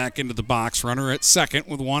digging back into the box. Runner at second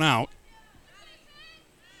with 1 out.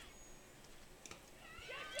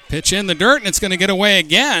 Pitch in the dirt, and it's going to get away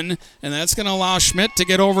again, and that's going to allow Schmidt to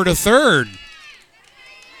get over to third.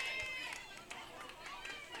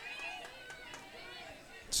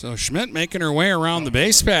 So Schmidt making her way around the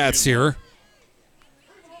base paths here.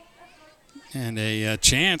 And a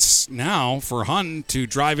chance now for Hund to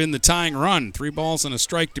drive in the tying run. 3 balls and a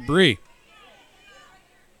strike to Bree.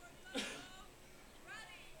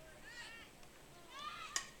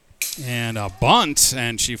 And a bunt,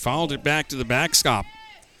 and she fouled it back to the backstop.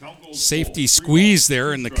 Safety squeeze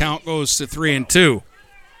there, and the count goes to 3-2.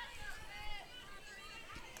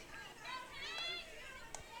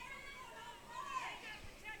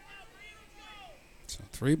 So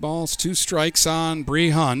 3 balls, 2 strikes on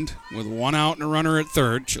Bree Hund with 1 out and a runner at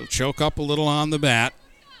third. She'll choke up a little on the bat.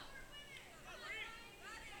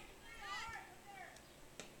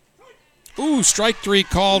 Ooh, strike 3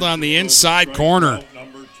 called on the inside corner.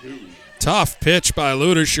 Tough pitch by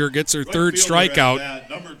Ludischer, gets her third strikeout.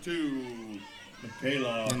 Number 2,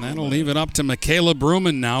 Michaela. And that'll leave it up to Michaela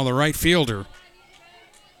Bruman now, the right fielder.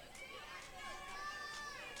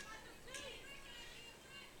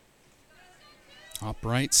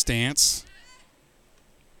 Upright stance.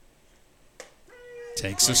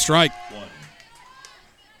 Takes a strike.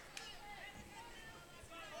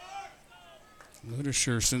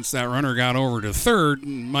 Ludischer, since that runner got over to third,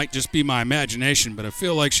 might just be my imagination, but I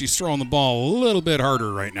feel like she's throwing the ball a little bit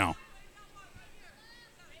harder right now.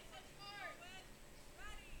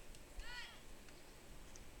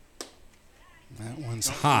 That one's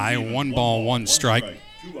high. 1 ball, 1 strike.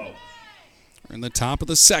 2 outs. We're in the top of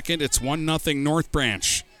the second. It's 1-0 North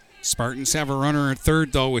Branch. Spartans have a runner at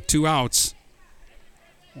third, though, with 2 outs.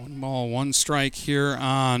 1 ball, 1 strike here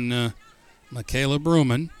on Michaela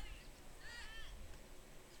Bruman.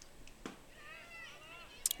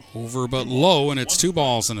 Over but low, and it's 2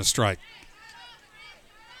 balls and a strike.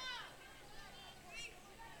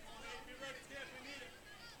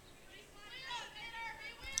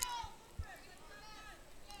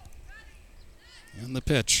 And the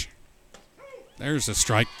pitch. There's a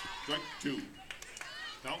strike. Strike 2.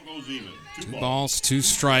 Count goes even. 2 balls, 2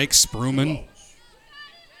 strikes. Bruman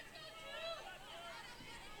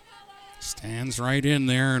stands right in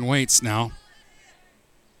there and waits now.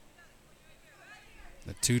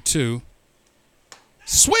 The 2-2.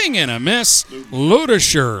 Swing and a miss.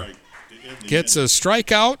 Ludisher gets a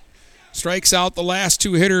strikeout. Strikes out the last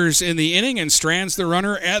 2 hitters in the inning and strands the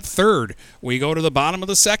runner at third. We go to the bottom of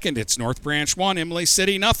the second. It's North Branch 1, Imlay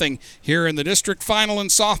City nothing here in the district final in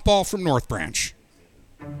softball from North Branch.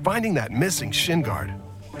 Finding that missing shin guard.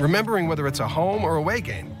 Remembering whether it's a home or away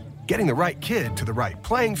game. Getting the right kid to the right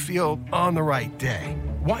playing field on the right day.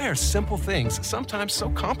 Why are simple things sometimes so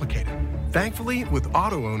complicated? Thankfully, with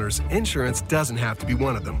auto owners, insurance doesn't have to be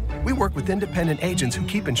one of them. We work with independent agents who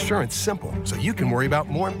keep insurance simple so you can worry about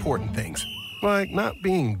more important things, like not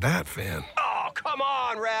being that fan. Oh, come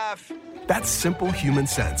on, ref! That's simple human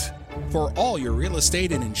sense. For all your real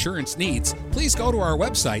estate and insurance needs, please go to our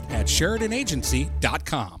website at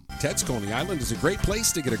SheridanAgency.com. Ted's Coney Island is a great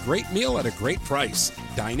place to get a great meal at a great price.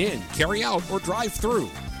 Dine in, carry out, or drive through.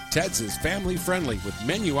 Ted's is family friendly with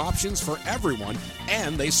menu options for everyone,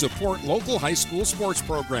 and they support local high school sports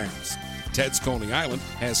programs. Ted's Coney Island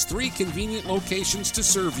has 3 convenient locations to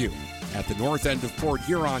serve you. At the north end of Port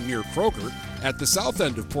Huron near Kroger, at the south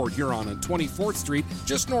end of Port Huron on 24th Street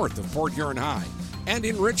just north of Port Huron High, and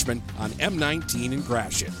in Richmond on M19 in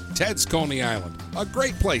Gratiot. Ted's Coney Island, a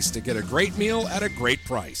great place to get a great meal at a great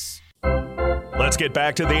price. Let's get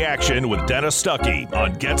back to the action with Dennis Stuckey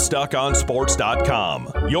on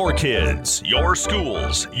GetStuckOnSports.com. Your kids, your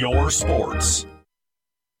schools, your sports.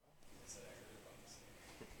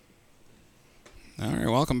 All right,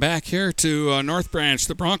 welcome back here to North Branch.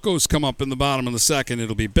 The Broncos come up in the bottom of the second.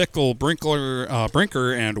 It'll be Bickle,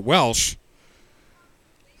 Brinker, and Welsh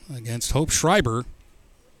against Hope Schreiber.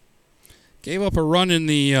 Gave up a run in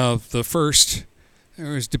the first.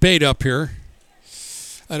 There was debate up here.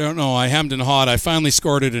 I don't know. I hemmed and hawed. I finally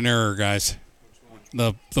scored it an error, guys.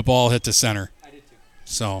 The ball hit the center. I did too.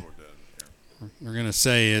 So we're going to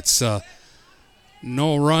say it's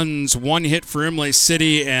no runs, 1 hit for Imlay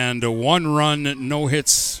City, and 1 run, no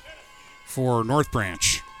hits for North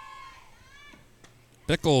Branch.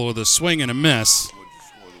 Bickle with a swing and a miss.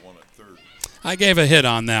 I gave a hit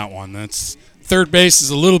on that one. That's third base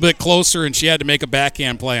is a little bit closer, and she had to make a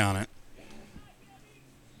backhand play on it.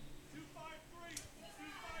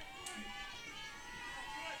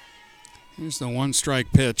 Here's the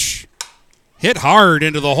 1-strike pitch. Hit hard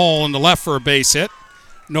into the hole in the left for a base hit.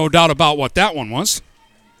 No doubt about what that one was.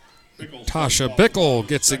 Tasha Bickle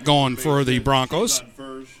gets it going for the Broncos.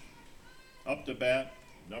 Up to bat,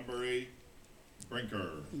 number 8, Brinker.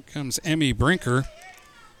 Here comes Emmy Brinker,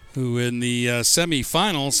 who in the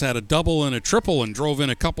semifinals had a double and a triple and drove in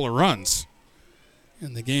a couple of runs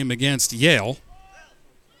in the game against Yale.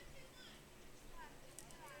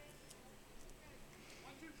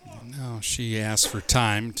 And now she asks for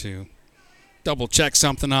time to double-check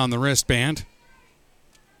something on the wristband.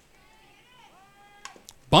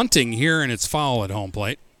 Bunting here, and it's foul at home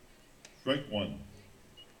plate. Strike 1.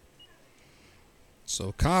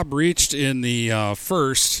 So Cobb reached in the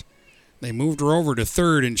first. They moved her over to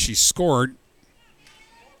third, and she scored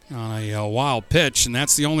on a wild pitch, and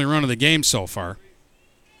that's the only run of the game so far.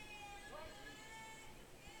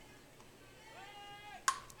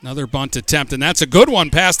 Another bunt attempt, and that's a good one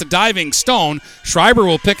past the diving Stone. Schreiber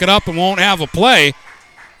will pick it up and won't have a play.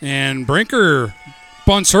 And Brinker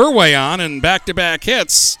bunts her way on, and back-to-back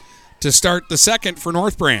hits to start the second for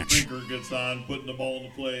North Branch. Brinker gets on, putting the ball in the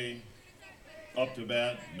play. Up to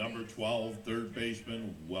bat, number 12, third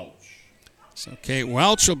baseman, Welch. So Kate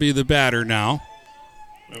Welch will be the batter now.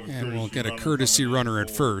 And we'll get a courtesy runner at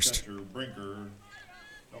first. Brinker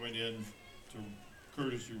coming in to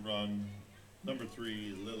courtesy run, number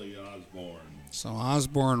 3, Lily Osborne. So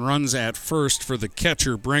Osborne runs at first for the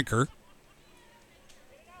catcher, Brinker.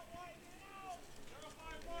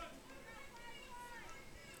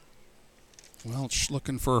 Welch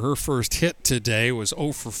looking for her first hit today, was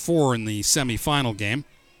 0 for 4 in the semifinal game.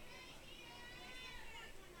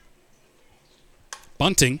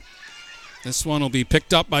 Bunting This one will be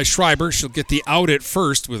picked up by Schreiber. She'll get the out at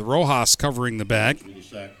first with Rojas covering the bag.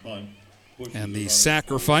 And the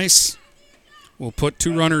sacrifice will put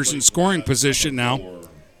two runners in scoring position now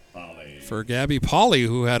for Gabby Pauley,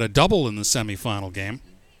 who had a double in the semifinal game.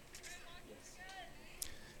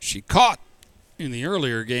 She caught in the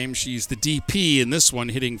earlier game. She's the DP in this one,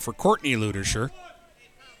 hitting for Courtney Ludischer.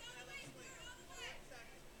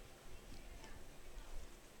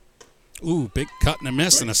 Ooh, big cut and a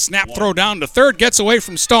miss, and a snap throw down to third. Gets away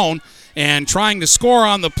from Stone, and trying to score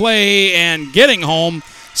on the play and getting home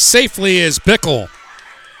safely is Bickle.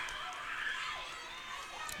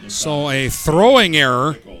 So a throwing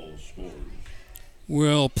error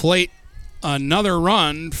will plate another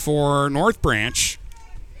run for North Branch.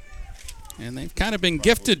 And they've kind of been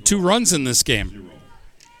gifted 2 runs in this game.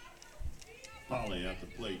 Polly at the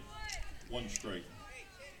plate. 1 strike.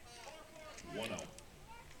 1 out.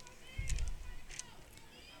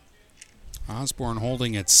 Osborne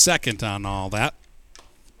holding at second on all that.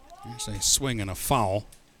 There's a swing and a foul.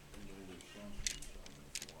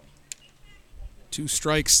 2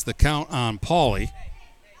 strikes the count on Pauley.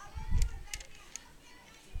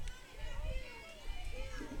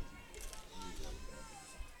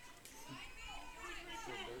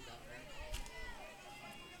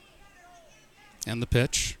 And the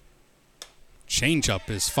pitch. Changeup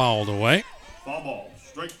is fouled away. Foul ball.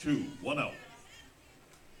 Strike 2. 1 out.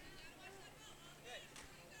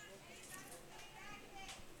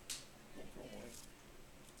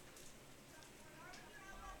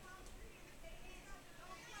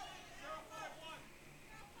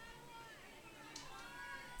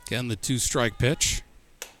 Again, the 2-strike pitch.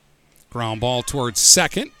 Ground ball towards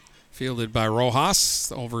second. Fielded by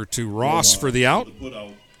Rojas. Over to Ross for the out.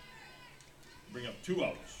 Bring up 2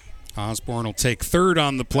 outs. Osborne will take third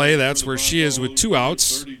on the play. That's where she is with 2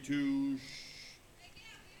 outs. 32,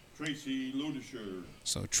 Tracy Ludischer.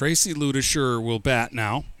 So Tracy Ludischer will bat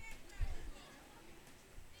now.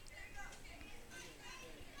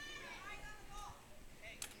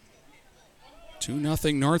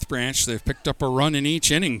 2-0 North Branch. They've picked up a run in each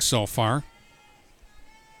inning so far.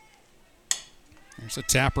 There's a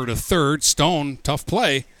tapper to third. Stone, tough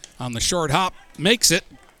play on the short hop. Makes it,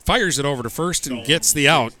 fires it over to first, and gets the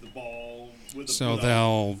out. So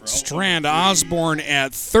they'll strand Osborne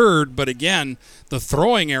at third, but again, the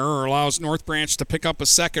throwing error allows North Branch to pick up a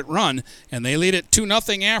second run, and they lead it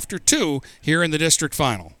 2-0 after 2 here in the district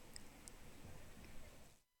final.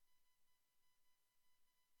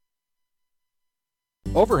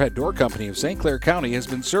 Overhead Door Company of St. Clair County has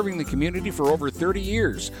been serving the community for over 30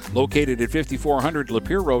 years. Located at 5400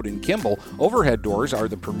 Lapeer Road in Kimball, Overhead Doors are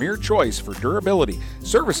the premier choice for durability,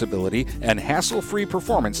 serviceability, and hassle-free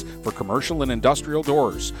performance for commercial and industrial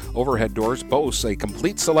doors. Overhead Doors boasts a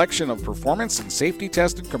complete selection of performance and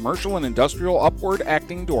safety-tested commercial and industrial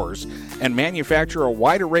upward-acting doors and manufacture a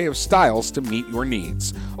wide array of styles to meet your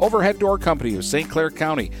needs. Overhead Door Company of St. Clair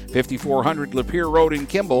County, 5400 Lapeer Road in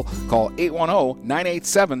Kimball. Call 810-987-2185.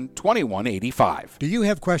 Do you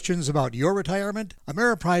have questions about your retirement?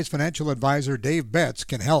 Ameriprise financial advisor Dave Betts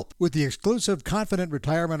can help. With the exclusive Confident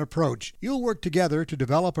Retirement Approach, you'll work together to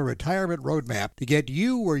develop a retirement roadmap to get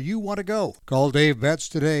you where you want to go. Call Dave Betts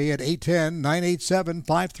today at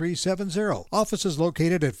 810-987-5370. Office is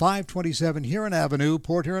located at 527 Huron Avenue,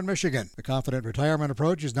 Port Huron, Michigan. The Confident Retirement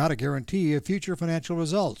Approach is not a guarantee of future financial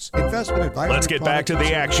results. Investment advisory. Let's get back to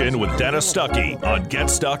the action with Dennis Stuckey on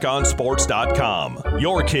GetStuckOnSports.com.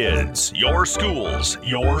 Your kids, your schools,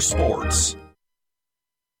 your sports.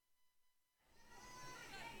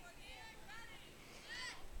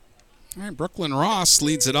 All right, Brooklyn Ross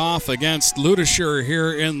leads it off against Ludischer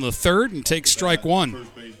here in the third and takes strike 1.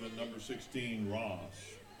 First baseman, number 16, Ross.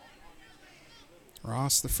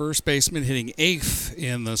 Ross, the first baseman, hitting 8th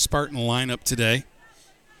in the Spartan lineup today.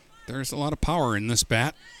 There's a lot of power in this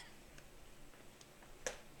bat.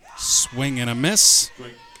 Swing and a miss.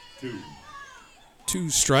 Strike 2.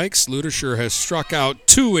 2 strikes. Ludischer has struck out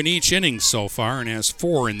 2 in each inning so far and has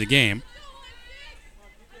 4 in the game.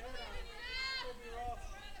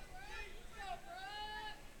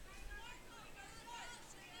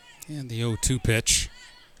 And the 0-2 pitch.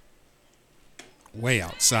 Way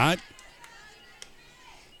outside.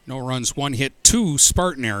 No runs, 1 hit, 2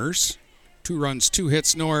 Spartan errors. 2 runs, 2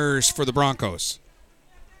 hits, no errors for the Broncos.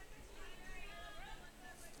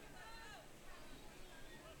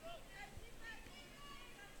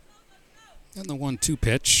 And the 1-2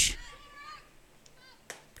 pitch.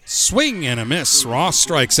 Swing and a miss. Ross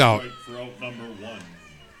strikes out. For out number 1.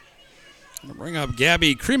 Gonna bring up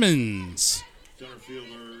Gabby Cremens. Center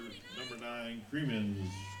fielder, number 9, Cremens,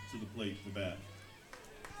 to the plate to bat.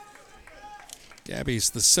 Gabby's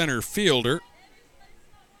the center fielder.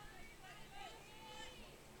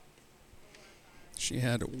 She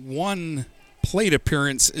had one plate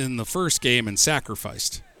appearance in the first game and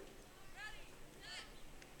sacrificed.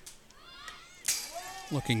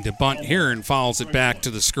 Looking to bunt here and fouls it back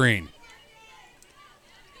to the screen.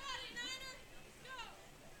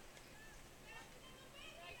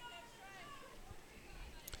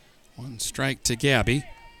 One strike to Gabby.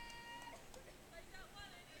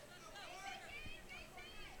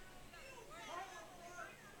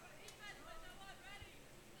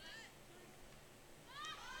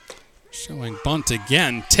 Showing bunt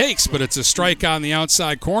again. Takes, but it's a strike on the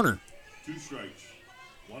outside corner. 2 strikes,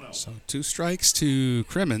 1 out. So 2 strikes to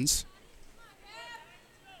Crimmins.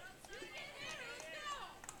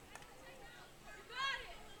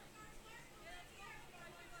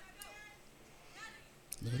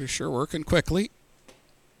 Luda sure working quickly.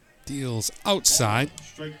 Deals outside.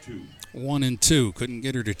 Strike 2. 1 and 2. Couldn't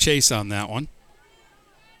get her to chase on that one.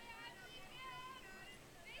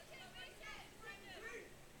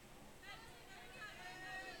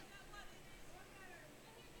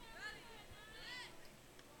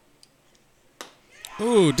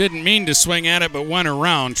 Ooh, didn't mean to swing at it, but went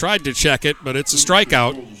around. Tried to check it, but it's a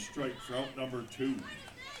strikeout. Strike for out number 2.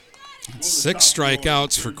 6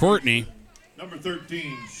 strikeouts for Courtney. Number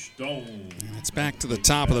 13, Stone. And it's back to the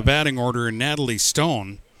top of the batting order, and Natalie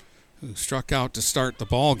Stone, who struck out to start the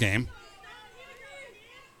ball game.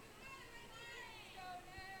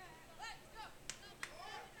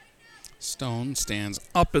 Stone stands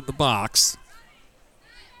up at the box.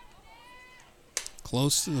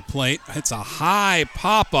 Close to the plate. It's a high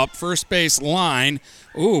pop-up first base line.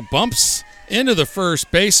 Ooh, bumps into the first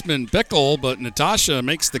baseman, Bickle, but Natasha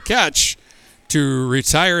makes the catch to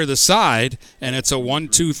retire the side, and it's a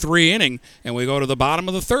 1-2-3 inning, and we go to the bottom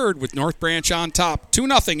of the third with North Branch on top.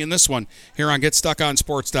 2-0 in this one here on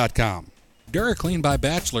GetStuckOnSports.com. DuraClean by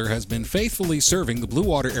Bachelor has been faithfully serving the Blue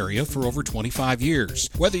Water area for over 25 years.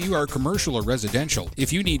 Whether you are commercial or residential,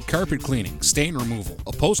 if you need carpet cleaning, stain removal,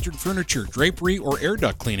 upholstered furniture, drapery, or air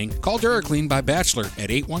duct cleaning, call DuraClean by Bachelor at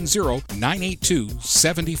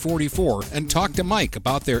 810-982-7044 and talk to Mike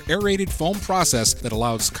about their aerated foam process that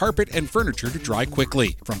allows carpet and furniture to dry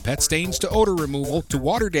quickly. From pet stains to odor removal to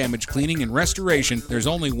water damage cleaning and restoration, there's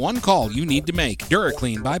only one call you need to make.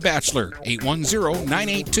 DuraClean by Bachelor,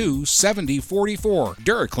 810-982-7044.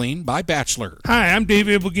 DuraClean by Bachelor. Hi, I'm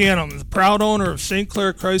David Buganum, the proud owner of St.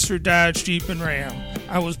 Clair Chrysler Dodge Jeep and Ram.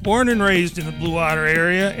 I was born and raised in the Blue Water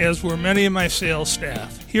area, as were many of my sales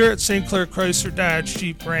staff. Here at St. Clair Chrysler Dodge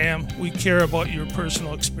Jeep Ram, we care about your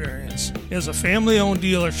personal experience. As a family-owned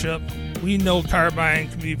dealership, we know car buying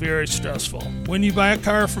can be very stressful. When you buy a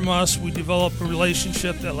car from us, we develop a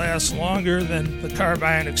relationship that lasts longer than the car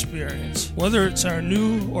buying experience. Whether it's our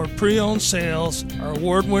new or pre-owned sales, our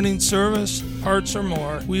award-winning service, parts, or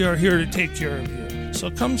more, we are here to take care of you.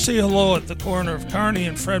 So come say hello at the corner of Kearney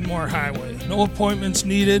and Fred Moore Highway. No appointments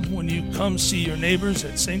needed when you come see your neighbors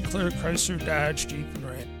at St. Clair Chrysler Dodge Jeep and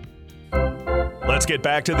Ram. Let's get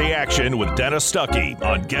back to the action with Dennis Stuckey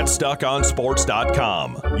on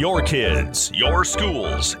GetStuckOnSports.com. Your kids, your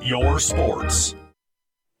schools, your sports.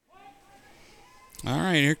 All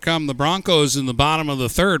right, here come the Broncos in the bottom of the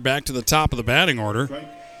third, back to the top of the batting order.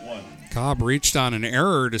 Cobb reached on an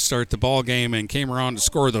error to start the ball game and came around to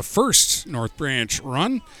score the first North Branch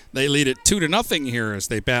run. They lead it 2-0 here as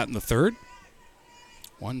they bat in the third.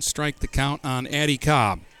 1 strike the count on Addie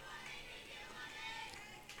Cobb.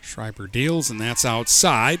 Schreiber deals, and that's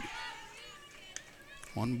outside.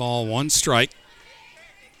 1 ball, 1 strike.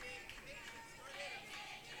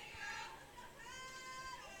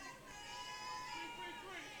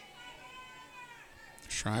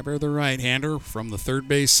 Schreiber, the right-hander, from the third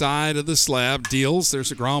base side of the slab, deals.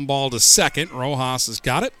 There's a ground ball to second. Rojas has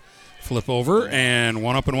got it. Flip over, and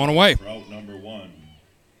 1 up and 1 away. Route number 1.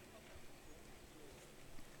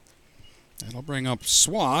 That'll bring up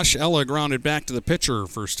Swash. Ella grounded back to the pitcher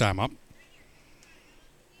first time up.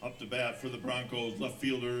 Up to bat for the Broncos, left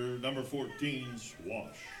fielder, number 14,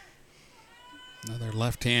 Swash. Another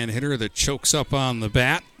left-hand hitter that chokes up on the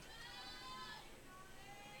bat.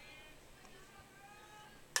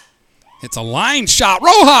 It's a line shot.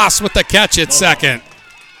 Rojas with the catch at second.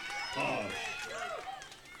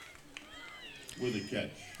 With a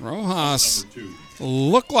catch. Rojas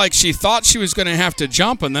looked like she thought she was going to have to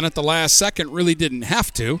jump, and then at the last second really didn't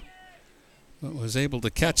have to. But was able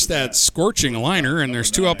to catch that scorching liner, and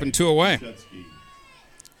there's 2 up and 2 away.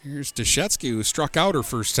 Here's Deshetsky, who struck out her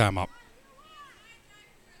first time up.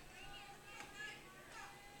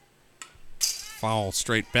 Foul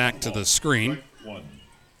straight back to the screen.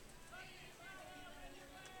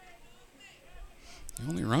 The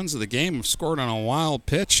only runs of the game have scored on a wild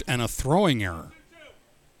pitch and a throwing error.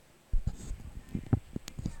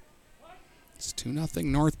 It's 2-0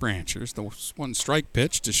 North Branch. There's the one strike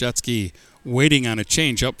pitch. Deshetsky waiting on a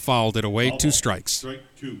changeup, fouled it away. 2 strikes. Strike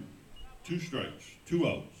 2. 2 strikes. 2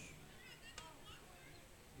 outs.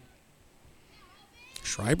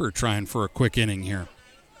 Schreiber trying for a quick inning here.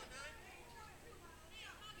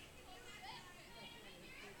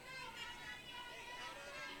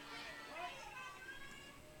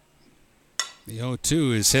 The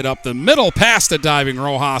 0-2 is hit up the middle past a diving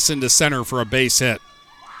Rojas into center for a base hit.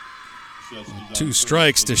 2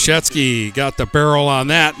 strikes. Deshetsky got the barrel on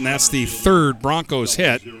that, and that's the 3rd Broncos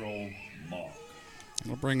hit.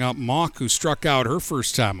 We'll bring up Mock, who struck out her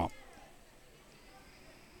first time up.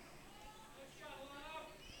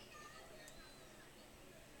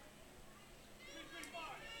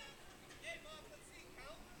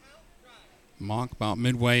 Mock about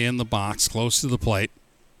midway in the box, close to the plate.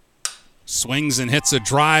 Swings and hits a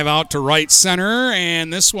drive out to right center,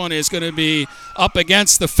 and this one is going to be up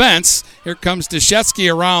against the fence. Here comes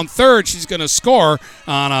Deshetsky around third. She's going to score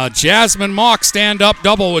on a Jasmine Mock stand-up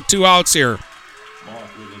double with 2 outs here.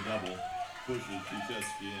 Mock with a double. Pushes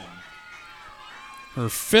Deshetsky in. Her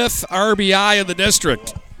 5th RBI of the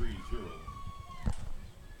district.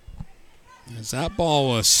 As that ball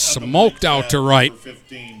was smoked out to right.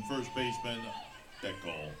 15, first baseman,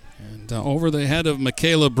 Bickle. And over the head of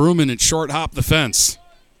Michaela Bruman, it short hopped the fence.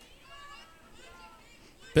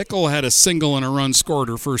 Bickle had a single and a run scored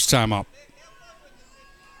her first time up.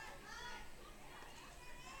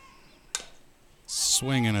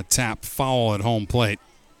 Swing and a tap foul at home plate.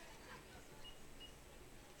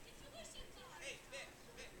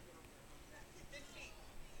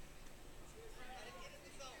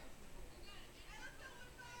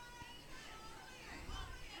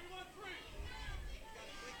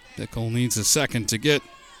 Bickle needs a second to get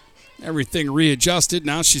everything readjusted.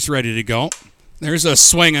 Now she's ready to go. There's a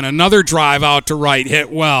swing and another drive out to right.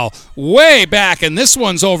 Hit well. Way back, and this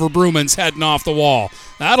one's over Bruman's head and off the wall.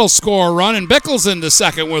 That'll score a run, and Bickle's into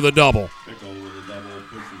second with a double. Bickle with a double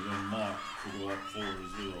pushes in Mock to go up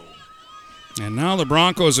 4-0. And now the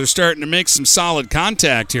Broncos are starting to make some solid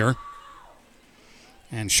contact here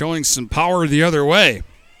and showing some power the other way.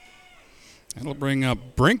 That'll bring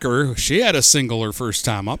up Brinker. She had a single her first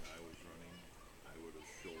time up.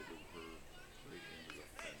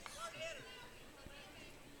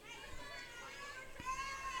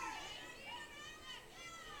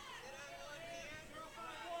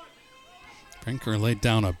 Brinker laid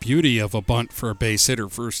down a beauty of a bunt for a base hit her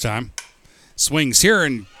first time. Swings here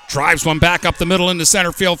and drives one back up the middle into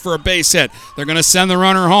center field for a base hit. They're going to send the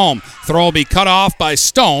runner home. Throw will be cut off by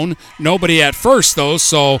Stone. Nobody at first, though,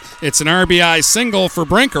 so it's an RBI single for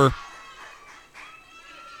Brinker.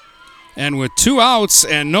 And with 2 outs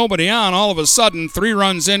and nobody on, all of a sudden, 3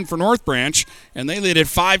 runs in for North Branch, and they lead it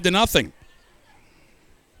 5-0.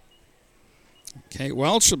 Kate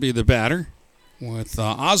Welch will be the batter, with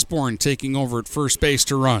Osborne taking over at first base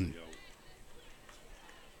to run.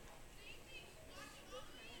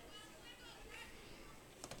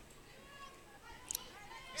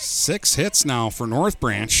 Six hits now for North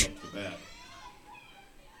Branch.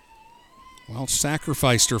 Welch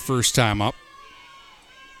sacrificed her first time up.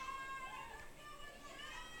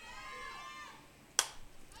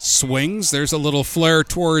 Swings. There's a little flare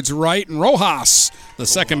towards right, and Rojas, the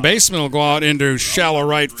second baseman, will go out into shallow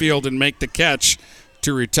right field and make the catch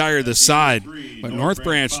to retire the side. But North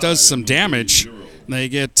Branch does some damage. They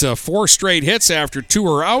get 4 straight hits after 2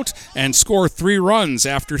 are out and score 3 runs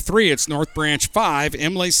after 3. It's North Branch 5,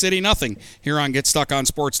 Imlay City nothing here on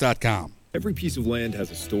GetStuckOnSports.com. Every piece of land has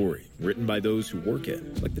a story written by those who work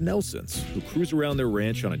it, like the Nelsons, who cruise around their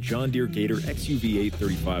ranch on a John Deere Gator XUV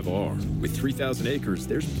 835R. With 3,000 acres,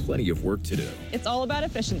 there's plenty of work to do. It's all about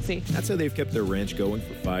efficiency. That's how they've kept their ranch going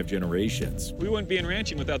for 5 generations. We wouldn't be in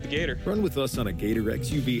ranching without the Gator. Run with us on a Gator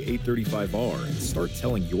XUV 835R and start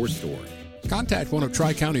telling your story. Contact one of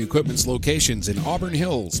Tri-County Equipment's locations in Auburn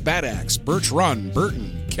Hills, Bad Axe, Birch Run,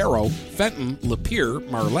 Burton, Caro, Fenton, Lapeer,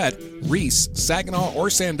 Marlette, Reese, Saginaw, or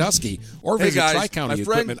Sandusky, or Hey visit guys, Tri-County my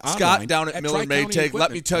friend Equipment Scott online down at Miller Maytag,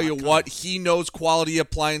 let me tell you what, he knows quality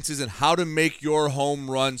appliances and how to make your home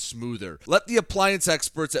run smoother. Let the appliance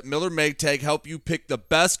experts at Miller Maytag help you pick the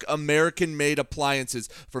best American-made appliances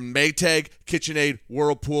from Maytag, KitchenAid,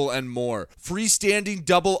 Whirlpool, and more. Freestanding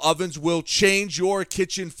double ovens will change your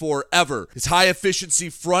kitchen forever. His high-efficiency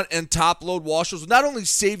front and top-load washers will not only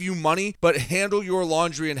save you money, but handle your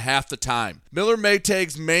laundry in half the time. Miller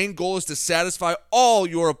Maytag's main goal is to satisfy all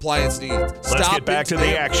your appliance needs. Let's get back to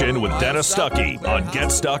the action with Dennis Stuckey on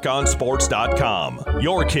GetStuckOnSports.com.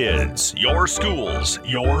 Your kids, your schools,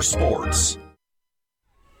 your sports.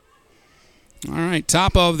 All right,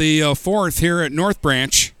 top of the fourth here at North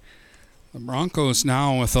Branch. The Broncos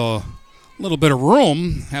now with a little bit of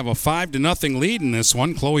room have a 5-0 lead in this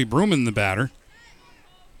one. Chloe Bruman, the batter.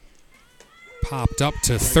 Popped up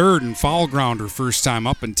to third and foul ground her first time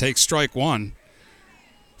up and takes strike one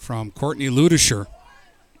from Courtney Ludischer,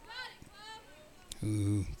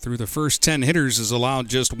 who through the first 10 hitters has allowed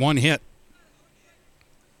just one hit.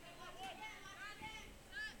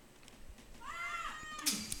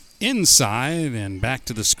 Inside and back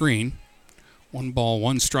to the screen. 1 ball,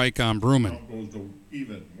 1 strike on Bruman. Goes to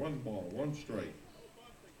even. 1 ball, 1 strike.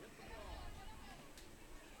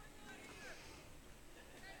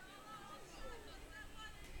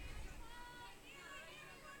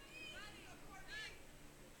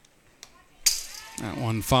 That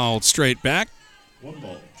one fouled straight back. 1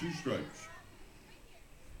 ball, 2 strikes.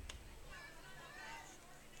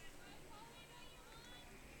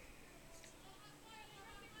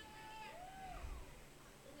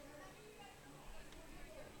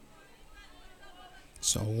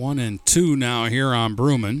 So 1 and 2 now here on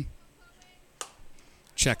Bruman.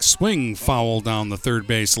 Check swing foul down the third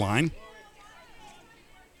base line.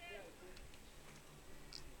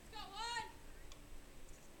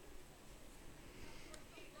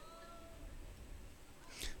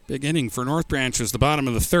 Big inning for North Branch was the bottom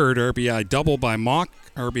of the third. RBI double by Mock,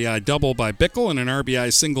 RBI double by Bickle, and an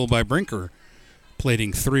RBI single by Brinker.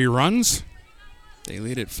 Plating 3 runs. They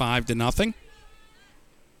lead at 5-0.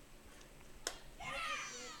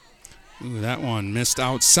 Ooh, that one missed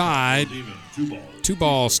outside. 2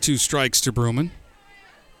 balls, 2 strikes to Bruman.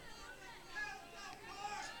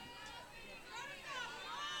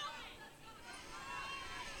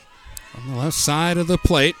 On the left side of the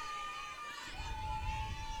plate.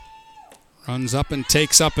 Runs up and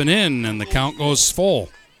takes up and in, and the count goes full.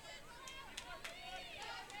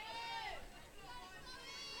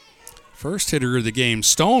 First hitter of the game,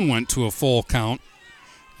 Stone, went to a full count,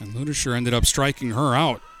 and Ludischer ended up striking her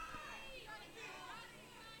out.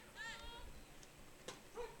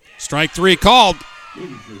 Strike 3 called.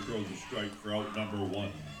 Ludischer throws a strike for out number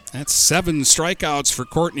 1. That's 7 strikeouts for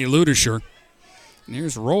Courtney Ludischer. And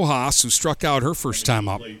here's Rojas, who struck out her first time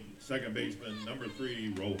up. Second baseman, number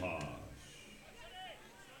 3, Rojas.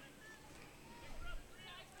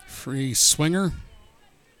 Free swinger.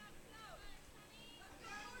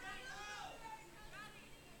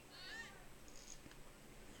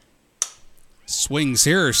 Swings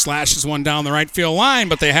here, slashes one down the right field line,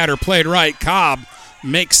 but they had her played right. Cobb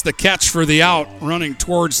makes the catch for the out, running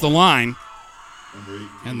towards the line.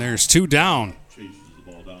 And there's 2 down. Chases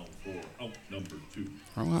the ball down for out number 2.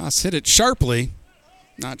 Rojas hit it sharply.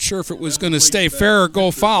 Not sure if it was going to stay fair or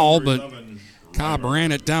go foul, but Cobb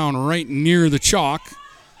ran it down right near the chalk.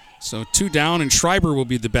 So 2 down, and Schreiber will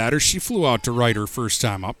be the batter. She flew out to right her first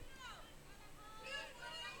time up.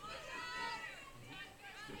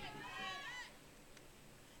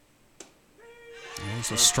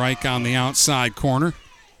 There's a strike on the outside corner.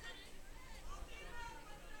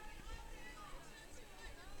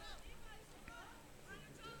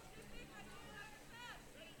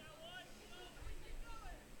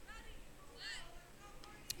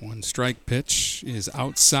 One strike pitch is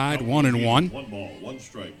outside, 1-1. 1 ball, 1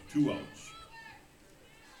 strike, 2 outs.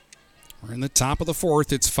 We're in the top of the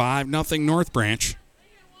fourth. It's 5-0 North Branch.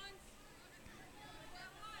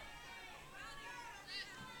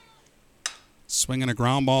 Swinging a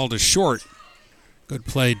ground ball to short. Good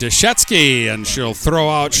play, Deshetsky, and she'll throw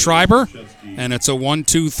out Schreiber. And it's a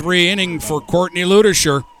 1-2-3 inning for Courtney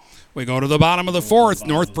Ludischer. We go to the bottom of the fourth.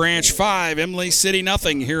 North Branch 5, Imlay City 0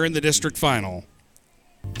 here in the district final.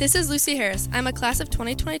 This is Lucy Harris. I'm a class of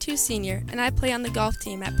 2022 senior, and I play on the golf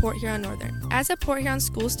team at Port Huron Northern. As a Port Huron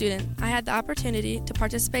school student, I had the opportunity to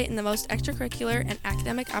participate in the most extracurricular and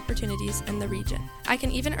academic opportunities in the region. I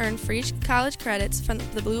can even earn free college credits from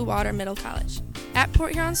the Blue Water Middle College. At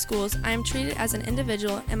Port Huron schools, I am treated as an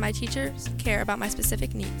individual, and my teachers care about my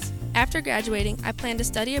specific needs. After graduating, I plan to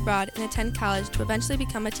study abroad and attend college to eventually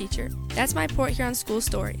become a teacher. That's my Port Huron school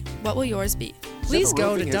story. What will yours be? Please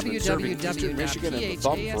go to Michigan and the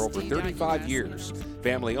Thumb for over 35 years.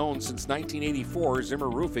 Family owned since 1984, Zimmer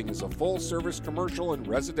Roofing is a full-service commercial and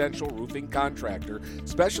residential roofing contractor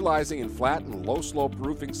specializing in flat and low-slope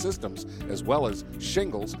roofing systems, as well as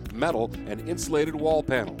shingles, metal, and insulated wall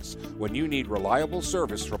panels. When you need reliable reliable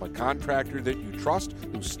service from a contractor that you trust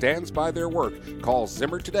who stands by their work. Call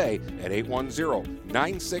Zimmer today at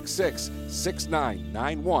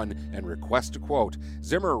 810-966-6991 and request a quote.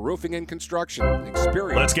 Zimmer Roofing and Construction.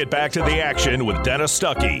 Experience. Let's get back to the action with Dennis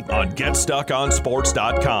Stuckey on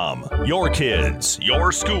GetStuckOnSports.com. Your kids,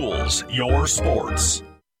 your schools, your sports.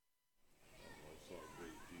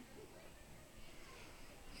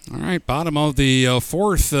 All right, bottom of the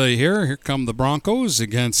fourth here. Here come the Broncos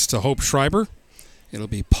against Hope Schreiber. It'll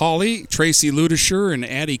be Pauly, Tracy Ludisher, and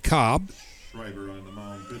Addie Cobb. Schreiber on the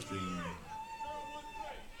mound pitching.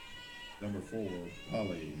 Number 4,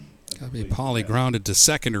 Pauly. Gotta be Pauly grounded to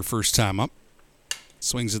second her first time up.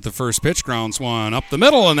 Swings at the first pitch, grounds one up the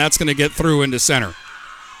middle, and that's going to get through into center.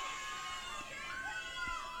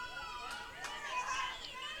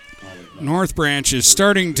 North Branch is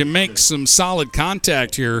starting to make some solid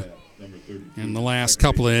contact here in the last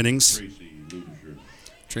couple of innings.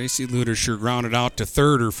 Tracy Ludisher grounded out to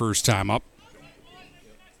third her first time up.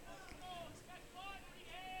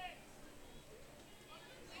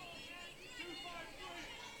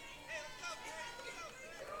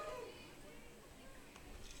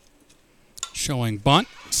 Showing bunt,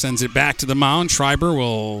 sends it back to the mound. Schreiber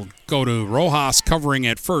will go to Rojas covering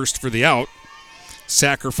at first for the out.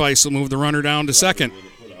 Sacrifice will move the runner down to second. Out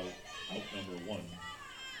number 1.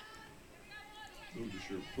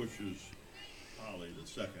 Ludisher pushes Pauly to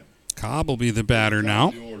second. Cobb will be the batter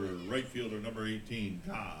now. The order, right fielder number 18,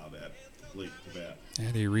 Cobb at the plate to bat.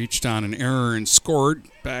 And he reached on an error and scored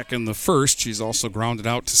back in the first. She's also grounded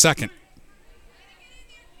out to second.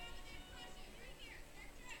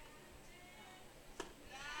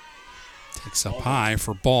 Takes up high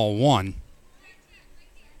for ball 1.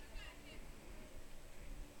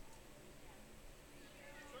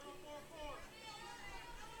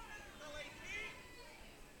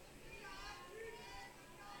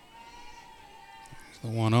 The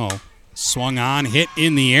 1-0. Swung on, hit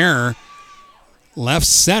in the air. Left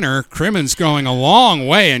center. Crimmins going a long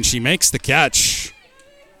way, and she makes the catch.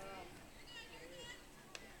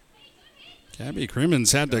 Gabby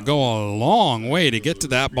Crimmins had to go a long way to get to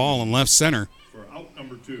that ball in left center. For out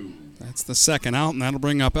number 2. That's the second out, and that'll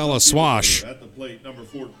bring up Ella Swash. At the plate, number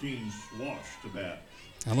 14, Swash to bat.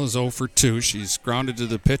 Ella's 0 for 2. She's grounded to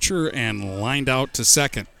the pitcher and lined out to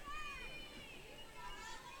second.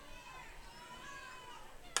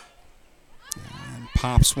 And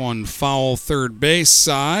pops one foul third base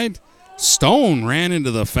side. Stone ran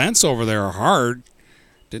into the fence over there hard.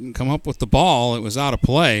 Didn't come up with the ball. It was out of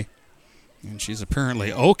play. And she's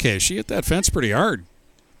apparently okay. She hit that fence pretty hard.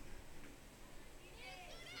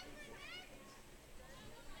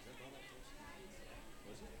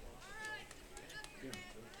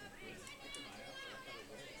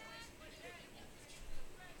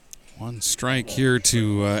 One strike here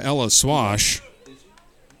to Ella Swash.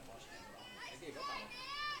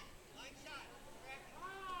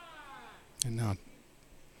 And now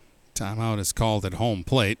timeout is called at home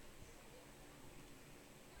plate.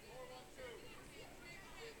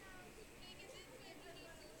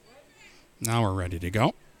 Now we're ready to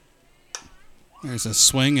go. There's a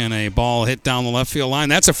swing and a ball hit down the left field line.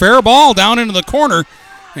 That's a fair ball down into the corner,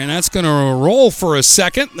 and that's going to roll for a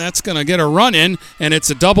second. That's going to get a run in, and it's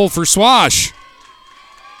a double for Swash.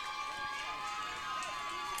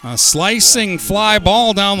 A slicing fly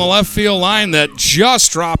ball down the left field line that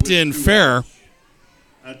just dropped in fair.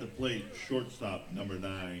 At the plate, shortstop number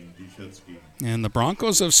 9, Dushetsky. And the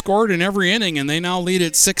Broncos have scored in every inning, and they now lead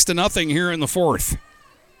it 6-0 here in the fourth.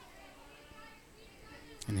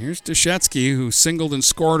 And here's Dushetsky, who singled and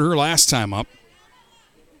scored her last time up.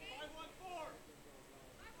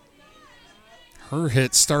 Her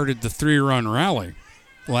hit started the 3-run rally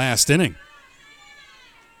last inning.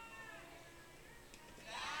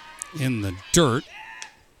 In the dirt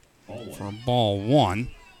for ball 1.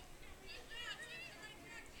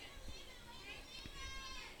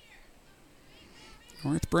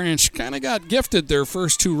 North Branch kind of got gifted their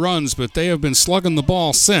first 2 runs, but they have been slugging the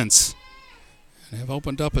ball since. And have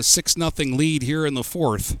opened up a 6-0 lead here in the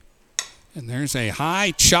fourth. And there's a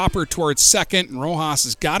high chopper towards second, and Rojas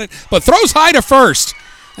has got it, but throws high to first.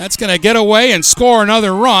 That's going to get away and score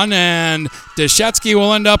another run, and Dushetsky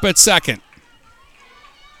will end up at second.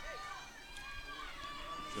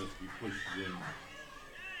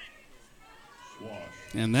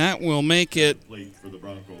 And that will make it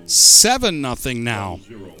 7-0 now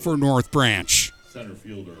for North Branch. Center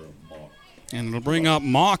fielder Mock. And it'll bring up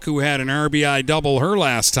Mock, who had an RBI double her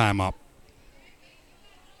last time up.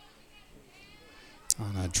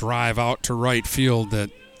 On a drive out to right field that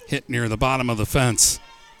hit near the bottom of the fence.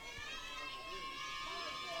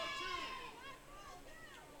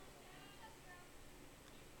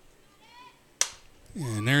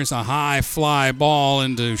 And there's a high fly ball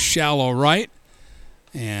into shallow right.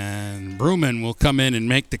 And Bruman will come in and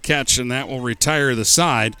make the catch, and that will retire the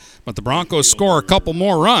side. But the Broncos score a couple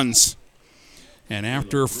more runs. And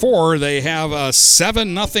after 4, they have a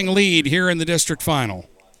 7-0 lead here in the district final.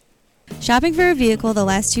 Shopping for a vehicle the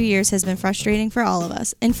last 2 years has been frustrating for all of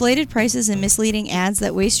us. Inflated prices and misleading ads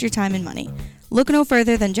that waste your time and money. Look no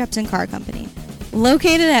further than Jepson Car Company.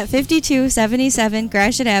 Located at 5277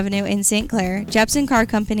 Gratiot Avenue in St. Clair, Jepson Car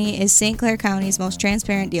Company is St. Clair County's most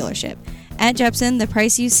transparent dealership. At Jepson, the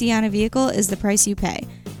price you see on a vehicle is the price you pay.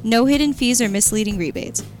 No hidden fees or misleading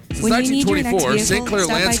rebates. Since When you need your next 1924, vehicle, St. Clair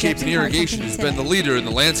stop by Landscape Jepson and Car Irrigation Company has been the today. leader in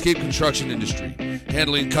the landscape construction industry,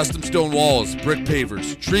 handling custom stone walls, brick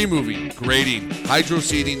pavers, tree moving, grading, hydro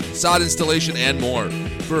seeding, sod installation, and more.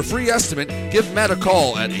 For a free estimate, give Matt a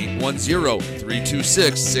call at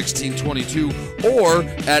 810-326-1622 or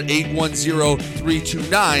at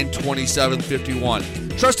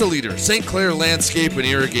 810-329-2751. Trust a leader, St. Clair Landscape and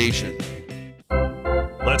Irrigation.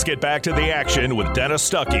 Let's get back to the action with Dennis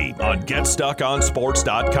Stuckey on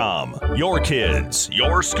GetStuckOnSports.com. Your kids,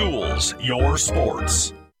 your schools, your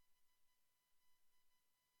sports.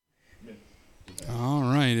 All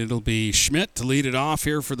right, it'll be Schmidt to lead it off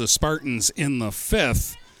here for the Spartans in the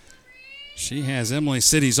 5th. She has Imlay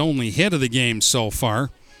City's only hit of the game so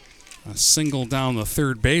far. A single down the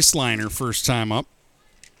third baseline her first time up.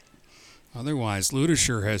 Otherwise,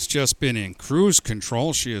 Ludisher has just been in cruise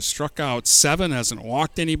control. She has struck out 7, hasn't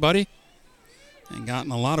walked anybody, and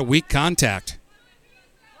gotten a lot of weak contact.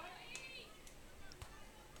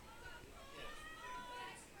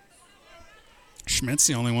 Schmidt's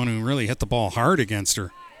the only one who really hit the ball hard against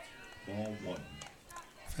her. Ball 1.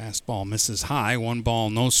 Fastball misses high, 1 ball,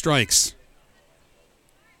 no strikes.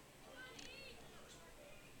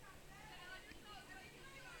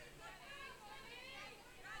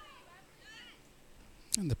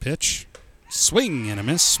 And the pitch, swing and a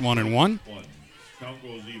miss, 1-1. Count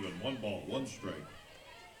goes even. 1 ball, 1 strike.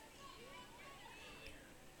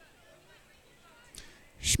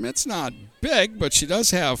 Schmidt's not big, but she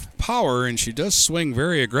does have power, and she does swing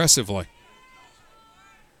very aggressively.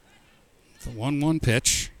 The 1-1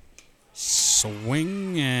 pitch,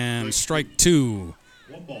 swing and strike 2.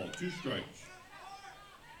 1 ball, 2 strikes.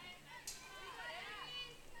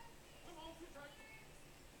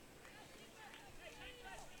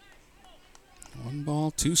 One ball,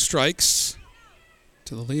 2 strikes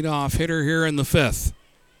to the leadoff hitter here in the 5th.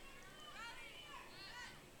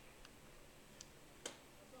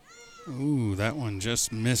 Ooh, that one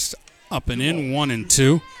just missed up and in,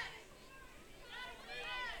 1-2.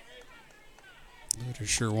 Luder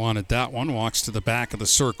sure wanted that one. Walks to the back of the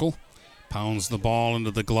circle, pounds the ball into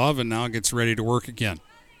the glove, and now gets ready to work again.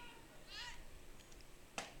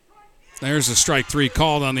 There's a strike 3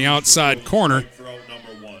 called on the outside corner.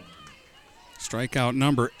 Strikeout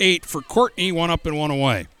number 8 for Courtney, 1 up and 1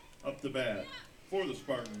 away. Up the bat for the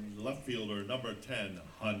Spartans, left fielder number 10,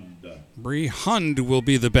 Hund. Bree Hund will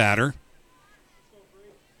be the batter.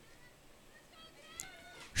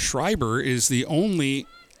 Schreiber is the only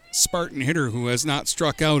Spartan hitter who has not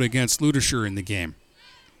struck out against Ludisher in the game.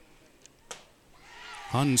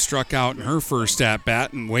 Hund struck out in her first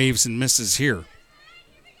at-bat and waves and misses here.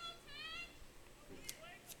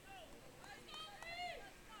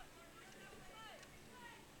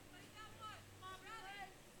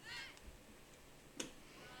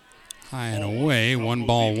 High and away, 1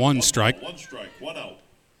 ball, 1 strike. 1 strike, 1 out.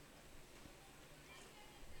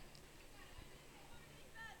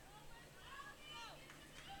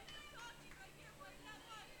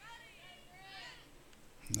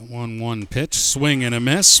 The 1-1 pitch, swing and a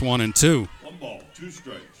miss, 1-2. 1 ball, 2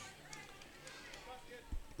 strikes.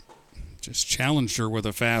 Just challenged her with a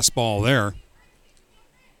fastball there.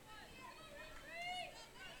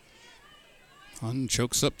 Hund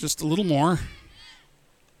chokes up just a little more.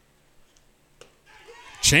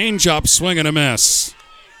 Change up, swing and a miss.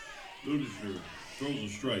 Ludisher throws a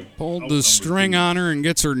strike. Pulled Out the number string 2. on her and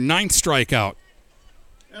gets her 9th strikeout.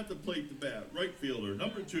 At the plate to bat, right fielder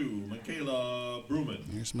number 2, Michaela Bruman.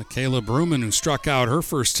 Here's Michaela Bruman, who struck out her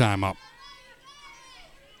first time up.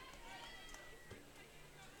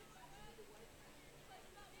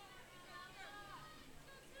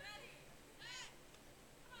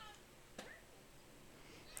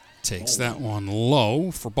 Takes that one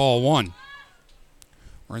low for ball 1.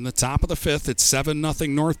 We're in the top of the 5th. It's 7-0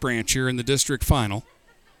 North Branch here in the district final.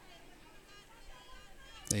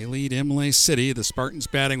 They lead Imlay City. The Spartans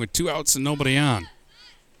batting with 2 outs and nobody on.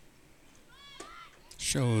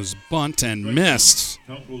 Shows bunt and missed.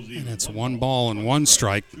 And it's 1 ball and 1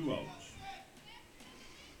 strike. 2 outs.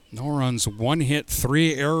 No runs, 1 hit,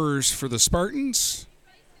 3 errors for the Spartans.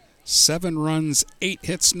 7 runs, 8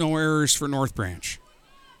 hits, no errors for North Branch.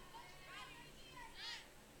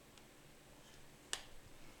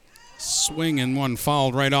 Swing and one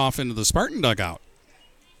fouled right off into the Spartan dugout.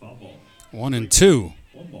 Foul ball. 1-2.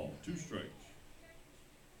 1 ball, 2 strikes.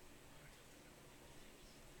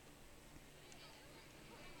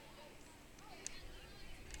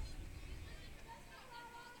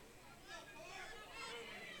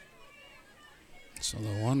 So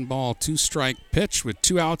the 1 ball, 2 strike pitch with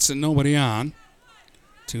 2 outs and nobody on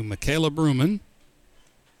to Michaela Bruman.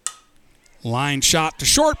 Line shot to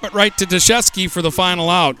short, but right to Deshesky for the final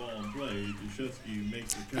out.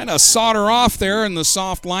 Kind of sawed her off there, and the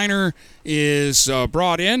soft liner is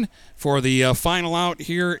brought in for the final out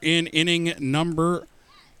here in inning number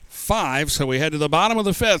 5. So we head to the bottom of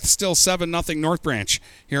the 5th, still 7-0 North Branch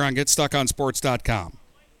here on GetStuckOnSports.com.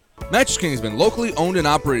 Mattress King has been locally owned and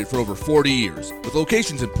operated for over 40 years. With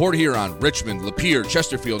locations in Port Huron, Richmond, Lapeer,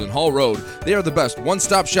 Chesterfield, and Hall Road, they are the best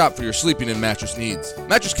one-stop shop for your sleeping and mattress needs.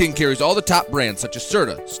 Mattress King carries all the top brands such as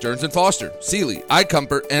Serta, Stearns & Foster, Sealy,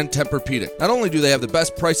 iComfort, and Tempur-Pedic. Not only do they have the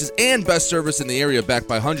best prices and best service in the area backed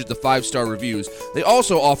by hundreds of 5-star reviews, they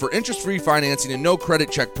also offer interest-free financing and no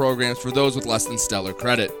credit check programs for those with less than stellar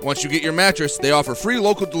credit. Once you get your mattress, they offer free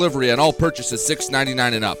local delivery on all purchases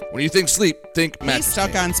 $6.99 and up. When you think sleep, think Mattress King.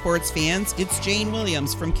 Stuck on Sports fans, it's Jane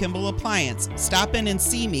Williams from Kimball Appliance. Stop in and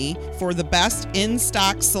see me for the best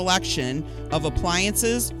in-stock selection of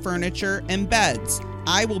appliances, furniture, and beds.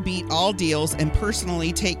 I will beat all deals and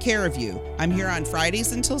personally take care of you. I'm here on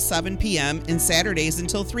Fridays until 7 p.m. and Saturdays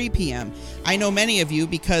until 3 p.m. I know many of you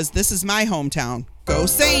because this is my hometown. Go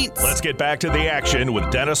Saints! Let's get back to the action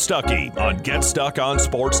with Dennis Stuckey on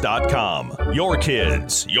GetStuckOnSports.com. Your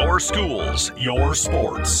kids, your schools, your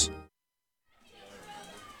sports.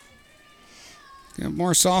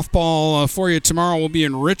 More softball for you tomorrow. We'll be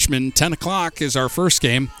in Richmond. 10 o'clock is our first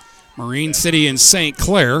game. Marine City and St.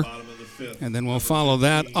 Clair. And then we'll follow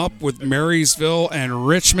that up with Marysville and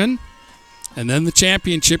Richmond. And then the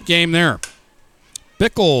championship game there.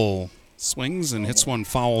 Bickle swings and hits one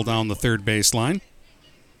foul down the third baseline.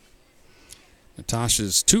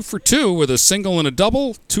 Natasha's 2 for 2 with a single and a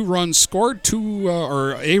double. 2 runs scored,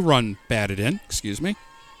 a run batted in, excuse me.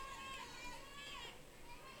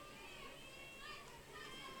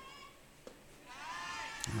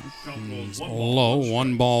 He's low,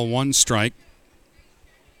 1 ball, 1 strike.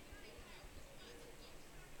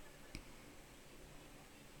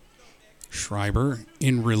 Schreiber,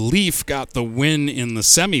 in relief, got the win in the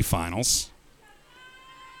semifinals.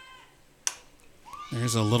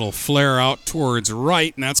 There's a little flare out towards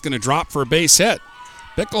right, and that's going to drop for a base hit.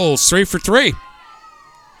 Bickles, 3 for 3.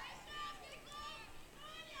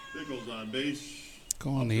 Bickles on base.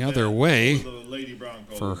 Going the other way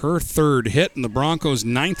for her 3rd hit and the Broncos'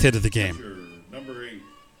 9th hit of the game. Number 8,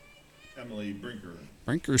 Emily Brinker.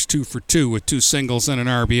 Brinker's 2 for 2 with 2 singles and an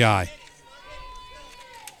RBI.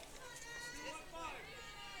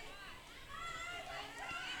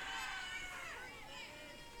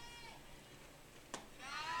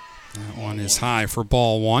 That one is high for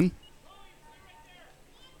ball 1.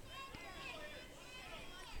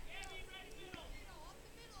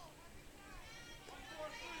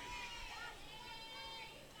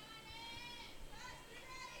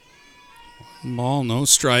 Ball, no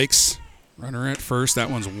strikes. Runner at first. That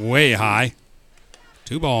one's way high.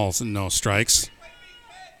 2 balls and no strikes.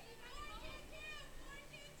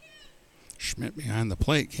 Schmidt behind the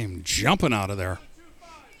plate came jumping out of there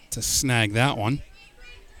to snag that one.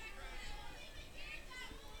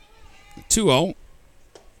 2-0.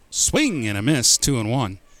 Swing and a miss.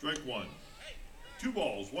 2-1. Strike 1. 2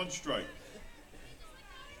 balls, 1 strike.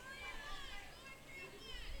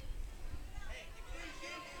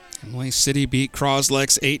 Imlay City beat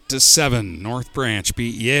Croslex 8-7. North Branch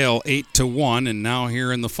beat Yale 8-1, and now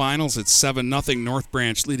here in the finals, it's 7-0. North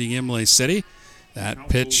Branch leading Imlay City. That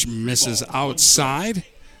pitch misses outside.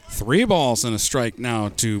 3 balls and a strike now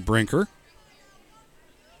to Brinker.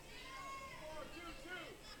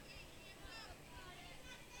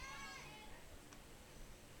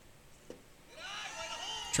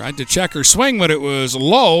 Tried to check her swing, but it was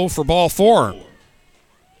low for ball 4.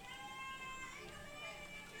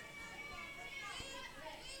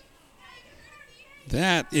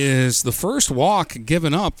 That is the first walk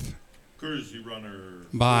given up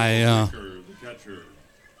by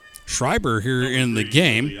Schreiber here in the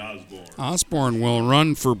game. Osborne will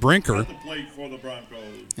run for Brinker.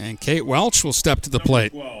 And Kate Welch will step to the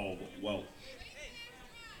plate.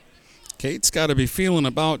 Kate's got to be feeling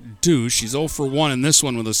about due. She's 0 for 1 in this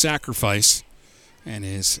one with a sacrifice and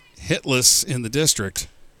is hitless in the district.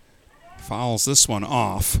 Fouls this one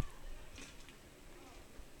off.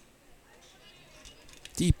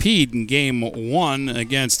 DP'd in game 1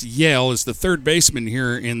 against Yale as the third baseman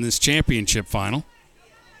here in this championship final.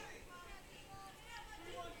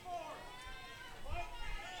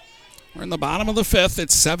 We're in the bottom of the 5th.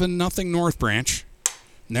 It's 7-0 North Branch.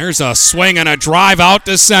 And there's a swing and a drive out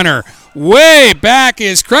to center. Way back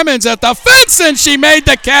is Crimmins at the fence, and she made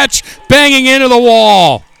the catch, banging into the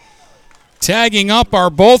wall. Tagging up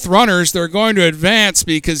are both runners. They're going to advance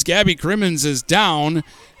because Gabby Crimmins is down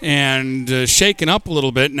and shaken up a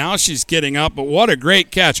little bit. Now she's getting up, but what a great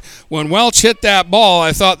catch. When Welch hit that ball,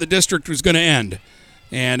 I thought the district was going to end.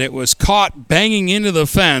 And it was caught banging into the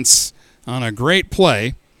fence on a great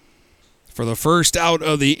play for the first out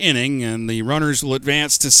of the inning, and the runners will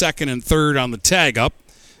advance to second and third on the tag up,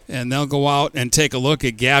 and they'll go out and take a look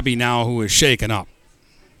at Gabby now, who is shaken up.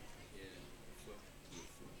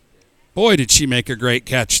 Boy, did she make a great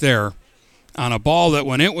catch there on a ball that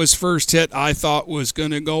when it was first hit, I thought was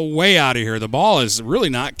going to go way out of here. The ball is really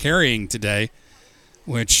not carrying today,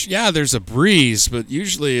 which, yeah, there's a breeze, but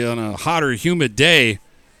usually on a hotter, humid day,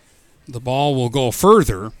 the ball will go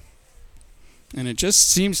further. And it just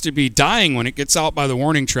seems to be dying when it gets out by the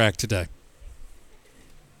warning track today.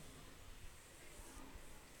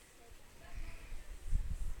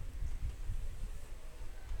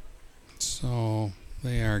 So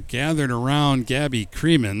they are gathered around Gabby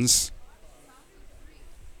Crimmins.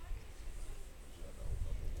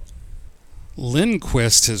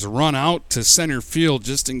 Lindquist has run out to center field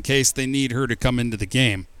just in case they need her to come into the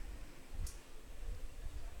game.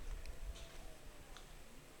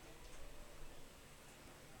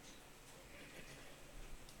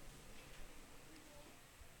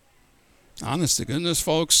 Honest to goodness,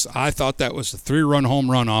 folks, I thought that was a 3-run home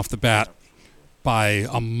run off the bat.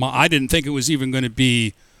 I didn't think it was even going to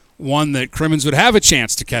be one that Crimmins would have a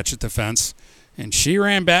chance to catch at the fence. And she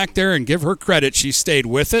ran back there, and give her credit, she stayed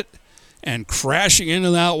with it, and crashing into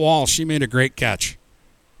that wall, she made a great catch.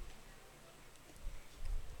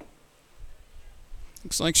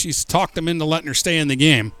 Looks like she's talked them into letting her stay in the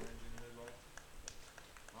game.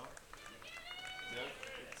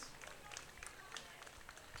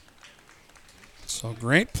 So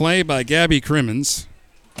great play by Gabby Crimmins.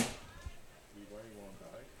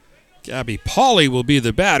 Gabby Pauley will be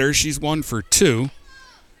the batter. She's 1 for 2.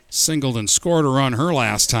 Singled and scored a run her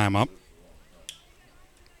last time up.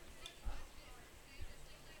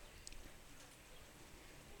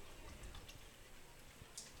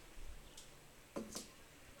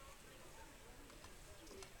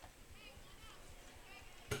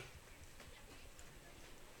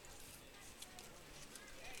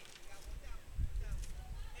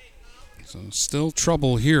 So still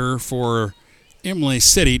trouble here for Imlay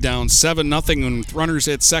City, down 7-0, and with runners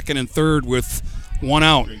at second and third with one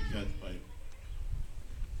out.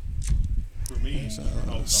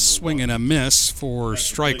 A swing and a miss for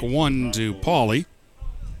strike 1 to Pauley.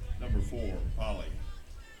 Number 4, Pauley.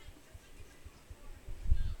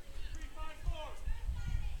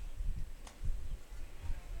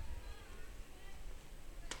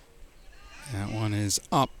 That one is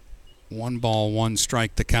up. 1 ball, 1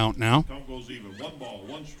 strike the count now. Count goes even. 1 ball,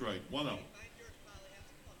 1 strike, 1 out.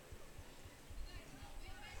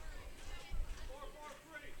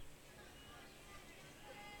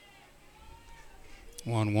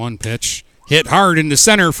 One pitch. Hit hard into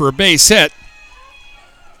center for a base hit.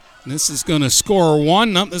 This is going to score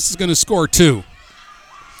 1. No, this is going to score 2.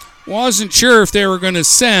 Wasn't sure if they were going to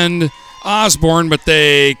send Osborne, but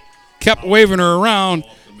they kept waving her around,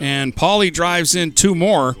 and Pauley drives in 2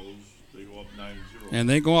 more. And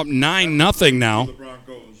they go up 9-0 now. The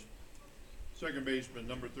Broncos. Second baseman,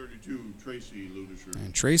 number 32, Tracy Ludisher.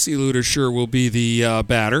 And Tracy Ludisher will be the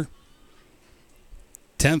batter.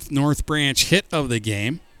 10th North Branch hit of the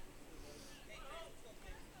game.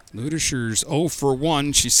 Ludisher's 0 for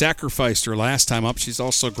 1. She sacrificed her last time up. She's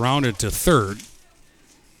also grounded to third.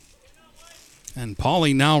 And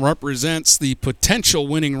Pauley now represents the potential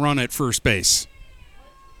winning run at first base.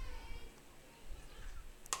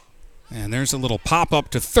 And there's a little pop-up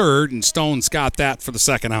to third, and Stone's got that for the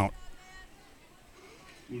second out.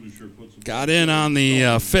 Got in on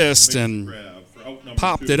the fist and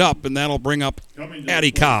popped it up, and that'll bring up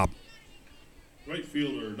Addie Cobb. Right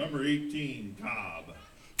fielder, number 18, Cobb.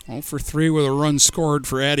 0 for 3 with a run scored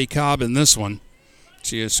for Addie Cobb in this one.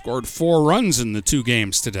 She has scored 4 runs in the 2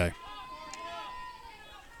 games today.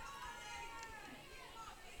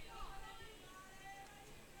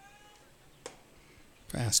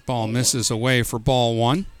 Fastball misses away for ball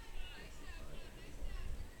 1.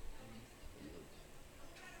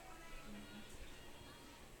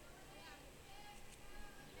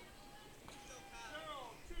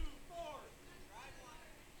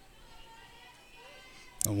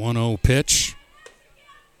 A 1-0 pitch.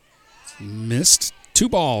 Missed. 2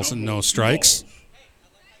 balls and no strikes.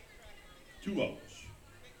 2 balls.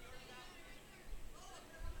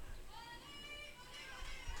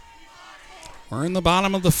 We're in the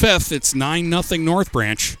bottom of the 5th. It's 9-0 North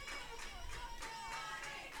Branch.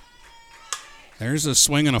 There's a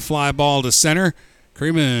swing and a fly ball to center.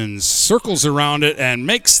 Creemans circles around it and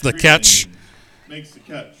makes the catch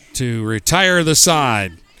to retire the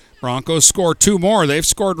side. Broncos score 2 more. They've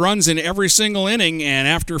scored runs in every single inning, and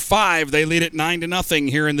after 5, they lead it 9-0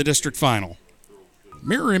 here in the district final.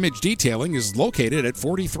 Mirror Image Detailing is located at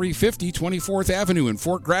 4350 24th Avenue in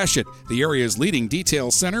Fort Gratiot, the area's leading detail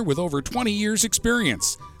center with over 20 years'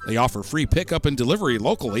 experience. They offer free pickup and delivery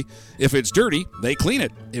locally. If it's dirty, they clean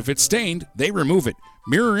it. If it's stained, they remove it.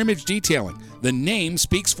 Mirror Image Detailing. The name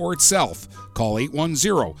speaks for itself. Call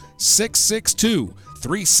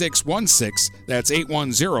 810-662-3616. That's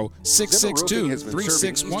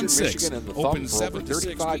 810-662-3616. Open 7 to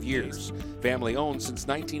 35 years. Family owned since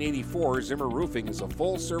 1984, Zimmer Roofing is a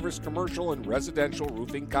full-service commercial and residential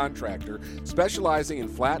roofing contractor specializing in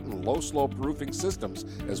flat and low-slope roofing systems,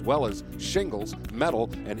 as well as shingles, metal,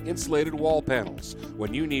 and insulated wall panels.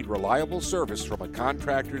 When you need reliable service from a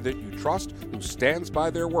contractor that you trust who stands by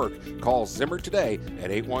their work, call Zimmer today at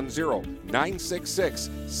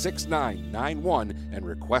 810-966-6991 and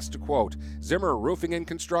request a quote. Zimmer Roofing and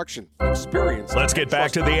Construction. Experience. Let's get back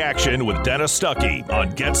to the action with Dennis Stuckey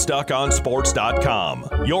on GetStuckOnSports.com.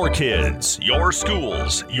 Your kids, your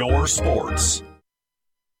schools, your sports.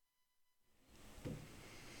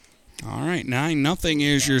 All right, 9-0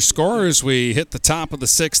 is your score as we hit the top of the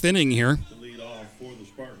 6th inning here.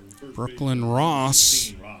 Brooklyn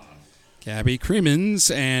Ross, Gabby Creemans,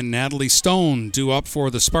 and Natalie Stone due up for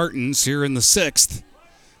the Spartans here in the 6th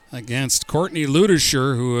against Courtney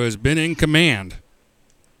Ludischer, who has been in command.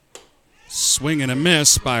 Swing and a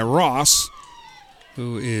miss by Ross,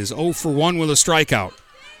 who is 0 for 1 with a strikeout.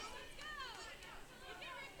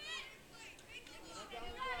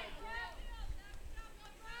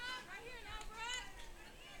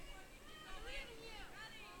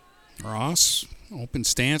 Ross, open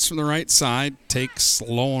stance from the right side, takes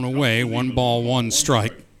low and away, 1 ball, 1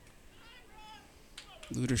 strike.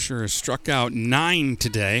 Ludischer has struck out 9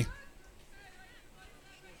 today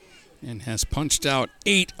and has punched out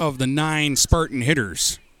 8 of the 9 Spartan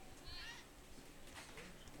hitters.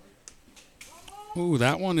 Ooh,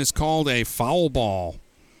 that one is called a foul ball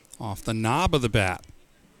off the knob of the bat.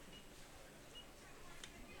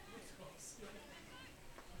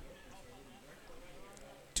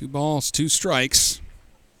 Two balls, 2 strikes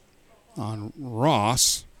on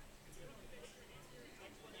Ross.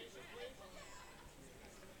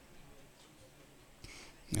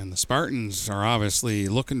 And the Spartans are obviously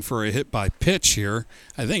looking for a hit by pitch here.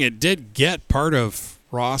 I think it did get part of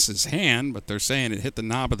Ross's hand, but they're saying it hit the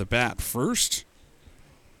knob of the bat first.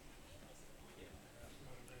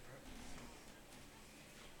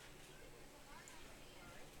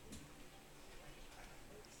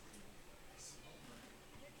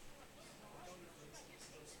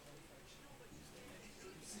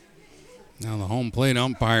 Now the home plate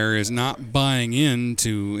umpire is not buying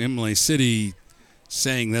into Imlay City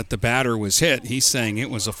saying that the batter was hit. He's saying it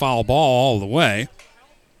was a foul ball all the way.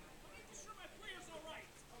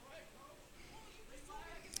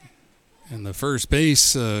 And the first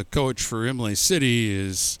base coach for Imlay City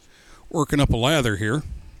is working up a lather here.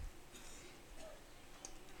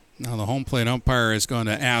 Now the home plate umpire is going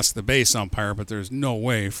to ask the base umpire, but there's no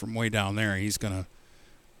way from way down there he's going to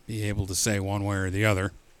be able to say one way or the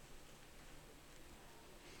other.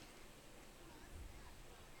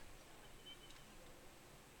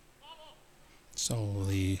 So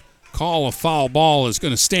the call of foul ball is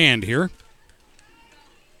going to stand here.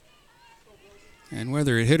 And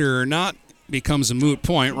whether it hit her or not becomes a moot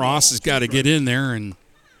point. Ross has got to get in there and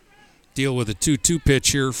deal with a 2-2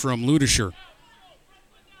 pitch here from Ludischer.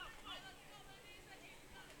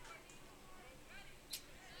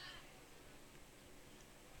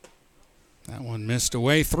 That one missed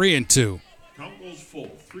away, 3-2. Count goes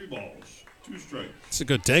full, 3 balls, 2 strikes. It's a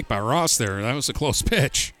good take by Ross there. That was a close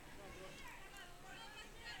pitch.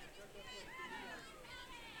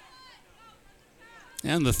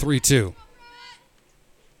 And the 3-2.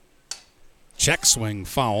 Check swing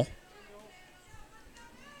foul.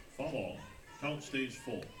 Foul ball. Count stays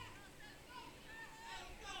full.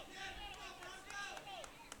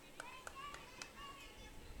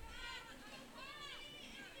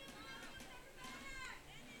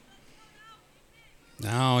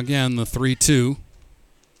 Now again the 3-2.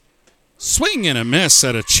 Swing and a miss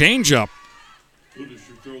at a changeup.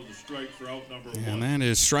 Ludischer throws a strike for out number And that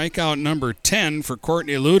is strikeout number 10 for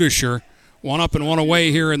Courtney Ludischer. One up and one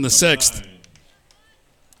away here in the sixth.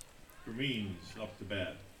 Cremines up to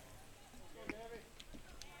bat.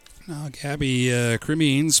 Now Gabby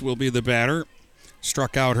Cremines will be the batter.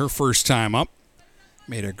 Struck out her first time up.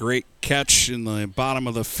 Made a great catch in the bottom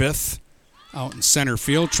of the fifth. Out in center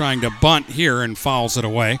field, trying to bunt here and fouls it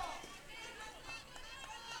away.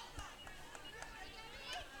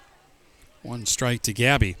 One strike to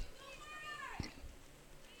Gabby.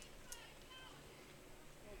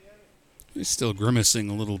 She's still grimacing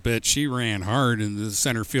a little bit. She ran hard into the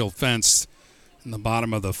center field fence in the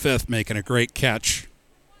bottom of the fifth, making a great catch.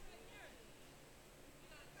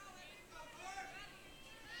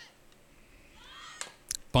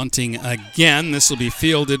 Bunting again. This will be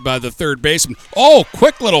fielded by the third baseman. Oh,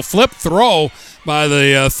 quick little flip throw by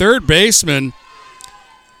the third baseman,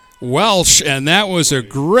 Welsh, and that was a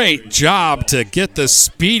great job to get the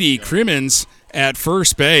speedy Crimmins at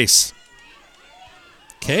first base.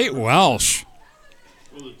 Kate Welsh.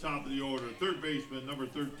 For the top of the order, third baseman, number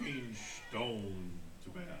 13, Stone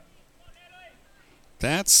to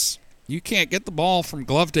bat. You can't get the ball from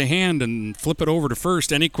glove to hand and flip it over to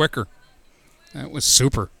first any quicker. That was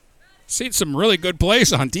super. Seen some really good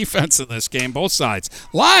plays on defense in this game, both sides.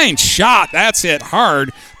 Line shot. That's hit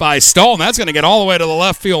hard by Stone. That's going to get all the way to the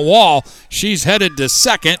left field wall. She's headed to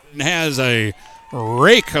second and has a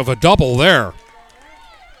rake of a double there.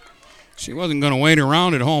 She wasn't going to wait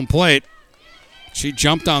around at home plate. She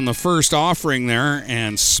jumped on the first offering there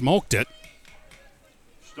and smoked it.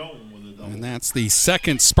 Stone with a double. And that's the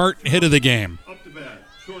second Spartan hit of the game. Up to bat,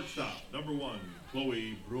 shortstop, number 1,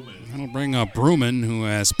 Chloe Bruman. That'll bring up Bruman, who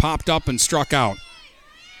has popped up and struck out.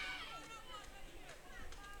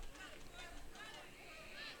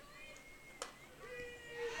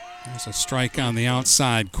 There's a strike on the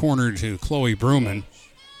outside corner to Chloe Bruman.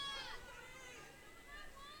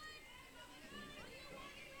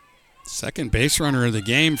 Second base runner of the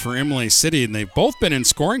game for Imlay City, and they've both been in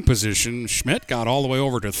scoring position. Schmidt got all the way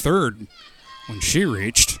over to third when she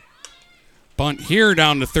reached. Bunt here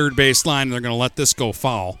down the third base line. They're going to let this go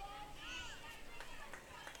foul.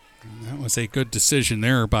 And that was a good decision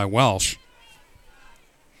there by Welsh.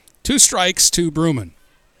 2 strikes to Bruman.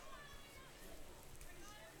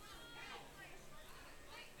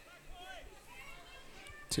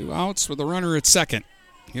 Two outs with a runner at second.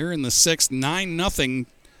 Here in the sixth, 9-0.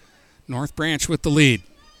 North Branch with the lead.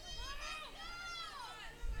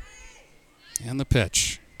 And the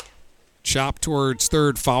pitch. Chop towards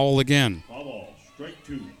third, foul again. Foul ball, strike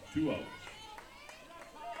 2, 2 outs.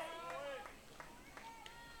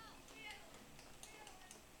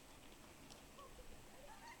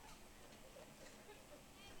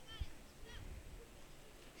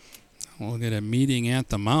 We'll get a meeting at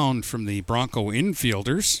the mound from the Bronco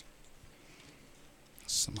infielders.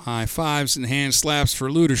 Some high fives and hand slaps for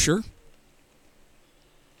Ludischer.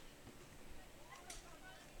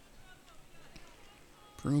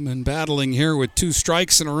 Bruman battling here with 2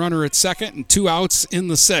 strikes and a runner at second and 2 outs in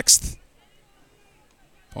the sixth.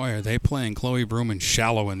 Boy, are they playing Chloe Bruman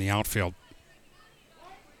shallow in the outfield.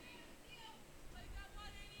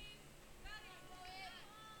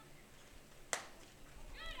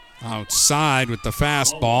 Outside with the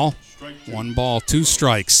fastball. 1 ball, 2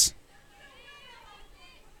 strikes.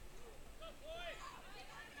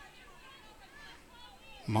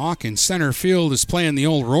 Mock in center field is playing the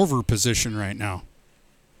old rover position right now.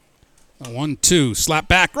 A 1-2, slap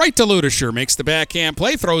back right to Ludischer, makes the backhand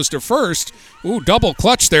play, throws to first. Ooh, double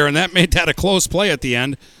clutch there, and that made that a close play at the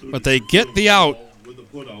end. But they get the out.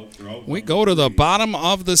 We go to the bottom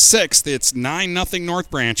of the sixth. It's 9-0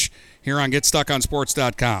 North Branch here on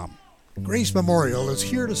GetStuckOnSports.com. Grace Memorial is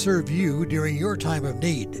here to serve you during your time of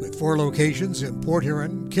need. With 4 locations in Port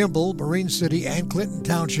Huron, Kimball, Marine City, and Clinton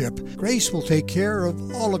Township, Grace will take care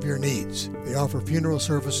of all of your needs. They offer funeral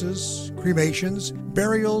services, cremations,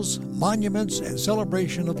 burials, monuments, and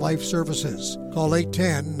celebration of life services. Call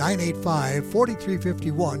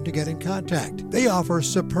 810-985-4351 to get in contact. They offer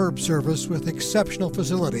superb service with exceptional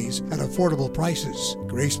facilities at affordable prices.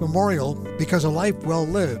 Grace Memorial, because a life well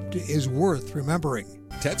lived is worth remembering.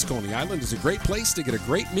 Ted's Coney Island is a great place to get a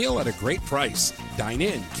great meal at a great price. Dine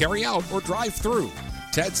in, carry out, or drive through.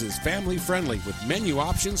 Ted's is family friendly with menu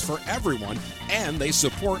options for everyone, and they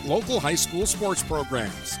support local high school sports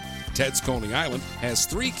programs. Ted's Coney Island has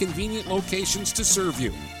 3 convenient locations to serve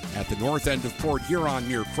you. At the north end of Port Huron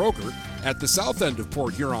near Kroger, at the south end of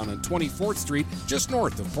Port Huron on 24th Street just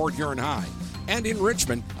north of Port Huron High, and in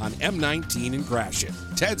Richmond on M19 in Gratiot.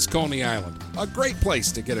 Ted's Coney Island, a great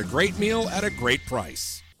place to get a great meal at a great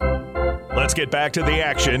price. Let's get back to the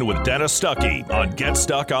action with Dennis Stuckey on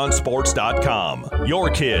GetStuckOnSports.com. Your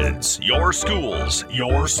kids, your schools,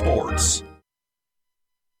 your sports.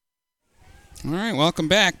 All right, welcome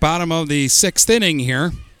back. Bottom of the sixth inning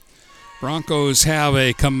here. Broncos have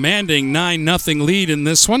a commanding 9-0 lead in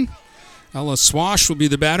this one. Ella Swash will be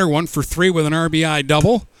the batter, 1 for 3 with an RBI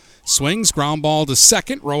double. Swings, ground ball to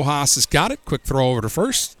second. Rojas has got it. Quick throw over to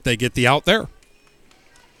first. They get the out there.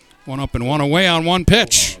 1 up and 1 away on one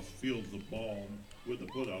pitch. Fields the ball with the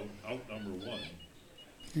putout, out number 1.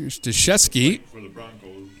 Here's Deshetsky. For the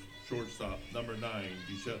Broncos, shortstop number 9,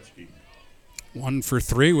 Deshetsky. 1 for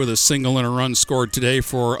 3 with a single and a run scored today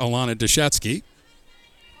for Alana Deshetsky.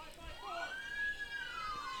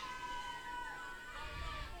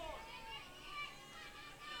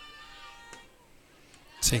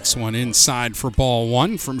 Takes one inside for ball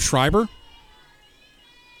 1 from Schreiber.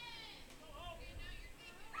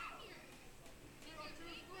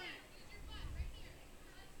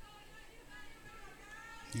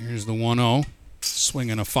 Here's the 1-0.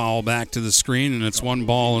 Swinging a foul back to the screen, and it's 1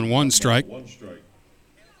 ball and 1 strike. 1 strike.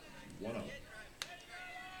 1 out.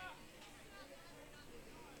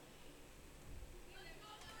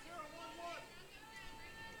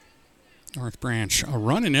 North Branch, a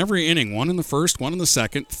run in every inning. 1 in the first, 1 in the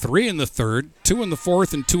second, 3 in the third, 2 in the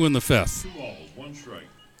fourth, and 2 in the fifth. 2 balls, 1 strike.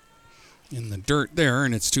 In the dirt there,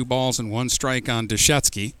 and it's 2 balls and 1 strike on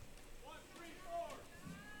Deshetsky.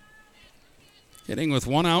 Hitting with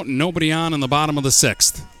 1 out and nobody on in the bottom of the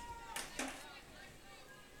 6th.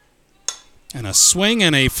 And a swing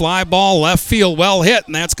and a fly ball left field, well hit,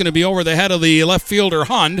 and that's going to be over the head of the left fielder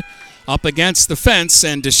Hund up against the fence,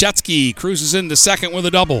 and Deshetsky cruises into second with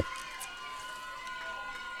a double.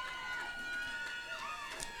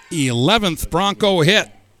 11th Bronco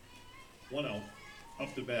hit. 1 out,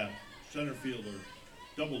 up to bat, center fielder,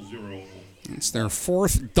 0-0. It's their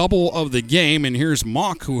 4th double of the game, and here's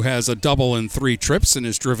Mock, who has a double in 3 trips and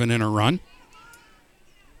has driven in a run.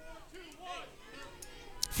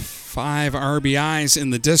 5 RBIs in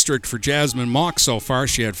the district for Jasmine Mock so far.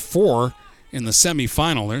 She had 4 in the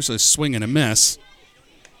semifinal. There's a swing and a miss.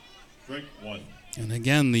 Strike 1. And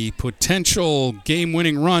again, the potential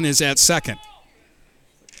game-winning run is at second.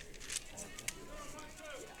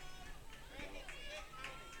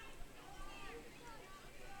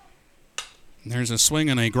 There's a swing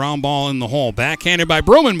and a ground ball in the hole. Backhanded by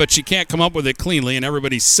Bruman, but she can't come up with it cleanly, and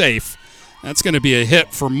everybody's safe. That's going to be a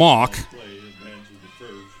hit for Mock.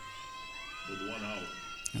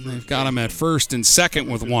 And they've got him at first and second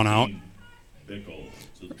with 1 out.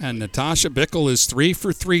 And Natasha Bickle is 3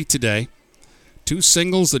 for 3 today. 2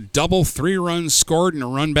 singles, a double, 3 runs scored, and a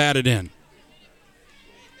run batted in.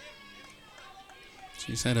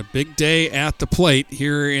 She's had a big day at the plate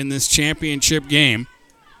here in this championship game.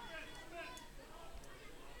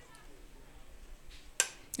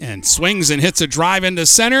 And swings and hits a drive into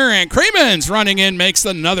center, and Creeman's running in, makes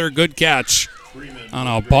another good catch on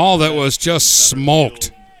a ball that was just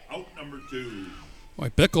smoked. Out number 2. Boy,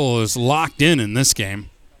 Bickle is locked in this game.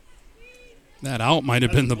 That out might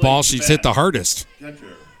have been the ball she's hit the hardest.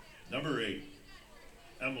 Catcher, number 8,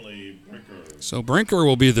 Emily Brinker. So Brinker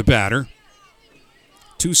will be the batter.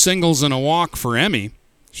 2 singles and a walk for Emmy.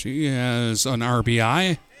 She has an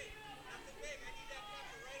RBI.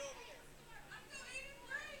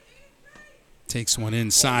 Takes one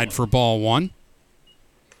inside for ball 1.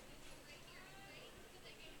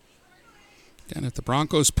 And if the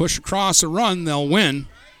Broncos push across a run, they'll win.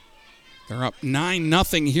 They're up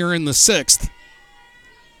 9-0 here in the 6th.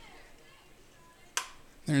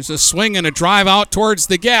 There's a swing and a drive out towards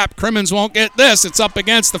the gap. Crimmins won't get this. It's up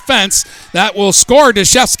against the fence. That will score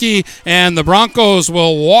Deshetsky, and the Broncos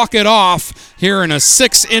will walk it off here in a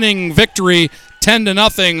 6-inning victory,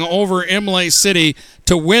 10-0 over Imlay City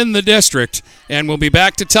to win the district. And we'll be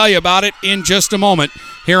back to tell you about it in just a moment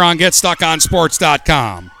here on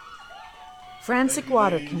GetStuckOnSports.com. Frantic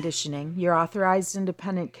Water Conditioning, your authorized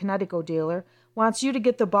independent Connecticut dealer, wants you to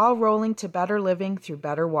get the ball rolling to better living through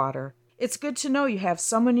better water. It's good to know you have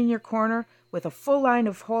someone in your corner with a full line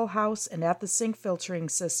of whole house and at-the-sink filtering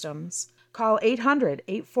systems. Call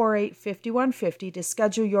 800-848-5150 to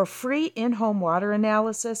schedule your free in-home water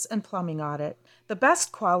analysis and plumbing audit. The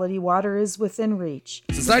best quality water is within reach.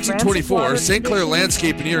 Since 1924, St. Clair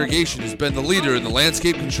Landscape and Irrigation has been the leader in the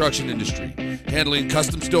landscape construction industry, handling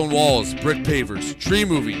custom stone walls, brick pavers, tree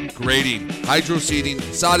moving, grading, hydro seeding,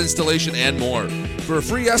 sod installation, and more. For a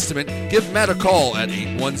free estimate, give Matt a call at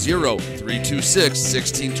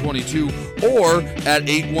 810-326-1622 or at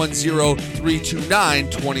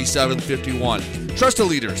 810-329-2751. Trust a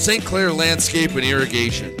leader, St. Clair Landscape and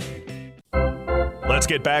Irrigation. Let's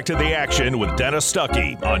get back to the action with Dennis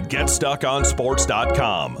Stuckey on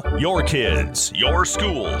GetStuckOnSports.com. Your kids, your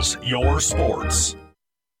schools, your sports.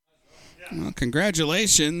 Well,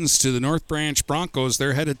 congratulations to the North Branch Broncos.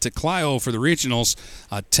 They're headed to Clio for the regionals.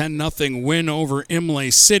 A 10-0 win over Imlay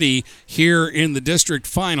City here in the district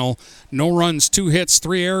final. No runs, 2 hits,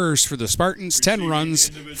 3 errors for the Spartans. 10 runs,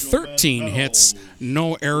 13 hits,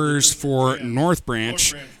 no errors for North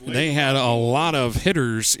Branch. They had a lot of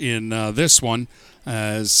hitters in this one,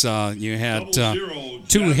 as you had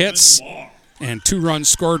 2 hits and 2 runs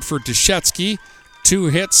scored for Deshetsky, 2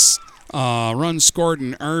 hits, runs scored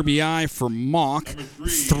and an RBI for Mock.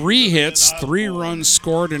 3 hits, 3 runs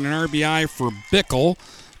scored and an RBI for Bickle.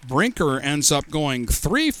 Brinker ends up going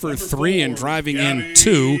 3 for 3 and driving in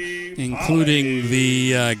 2, including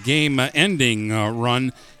the game-ending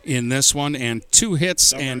run in this one, and 2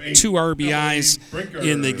 hits and 2 RBIs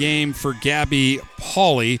in the game for Gabby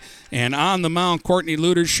Pauley. And on the mound, Courtney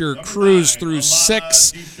Luderscher cruised through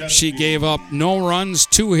 6. She gave up no runs,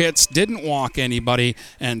 2 hits, didn't walk anybody,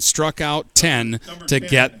 and struck out 10 to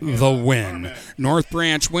get the win. North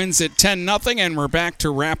Branch wins at 10-0, and we're back to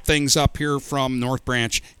wrap things up here from North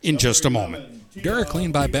Branch in just a moment.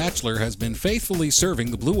 DuraClean by Bachelor has been faithfully serving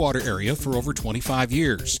the Blue Water area for over 25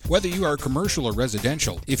 years. Whether you are commercial or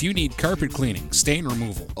residential, if you need carpet cleaning, stain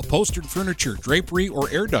removal, upholstered furniture, drapery, or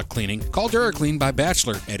air duct cleaning, call DuraClean by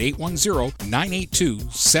Bachelor at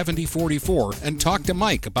 810-982-7044 and talk to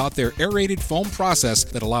Mike about their aerated foam process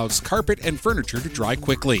that allows carpet and furniture to dry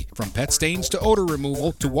quickly. From pet stains to odor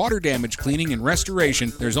removal to water damage cleaning and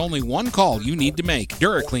restoration, there's only one call you need to make.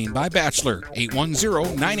 DuraClean by Bachelor,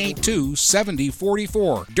 810-982-7044.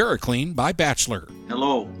 DuraClean by Bachelor.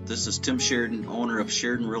 Hello, this is Tim Sheridan, owner of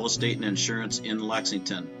Sheridan Real Estate and Insurance in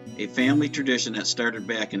Lexington, a family tradition that started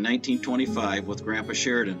back in 1925 with Grandpa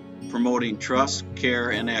Sheridan. Promoting trust,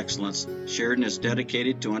 care, and excellence, Sheridan is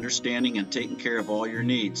dedicated to understanding and taking care of all your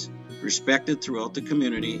needs. Respected throughout the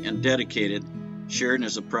community and dedicated, Sheridan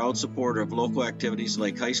is a proud supporter of local activities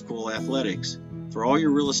like high school athletics. For all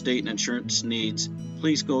your real estate and insurance needs,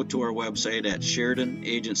 please go to our website at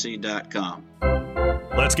SheridanAgency.com.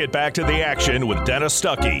 Let's get back to the action with Dennis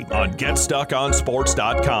Stuckey on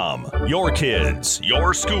GetStuckOnSports.com. Your kids,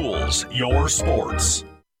 your schools, your sports.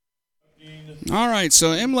 All right,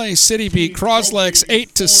 so Imlay City beat Croslex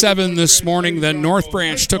 8-7 this morning. Then North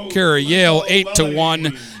Branch took care of Yale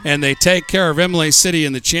 8-1, and they take care of Imlay City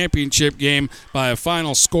in the championship game by a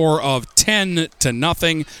final score of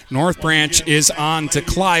 10-0. North Branch is on to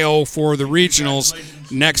Clio for the regionals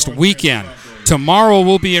next weekend. Tomorrow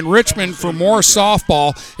we'll be in Richmond for more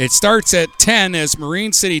softball. It starts at 10 as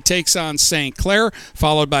Marine City takes on St. Clair,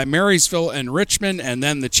 followed by Marysville and Richmond, and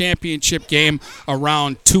then the championship game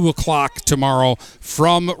around 2 o'clock tomorrow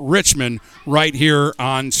from Richmond right here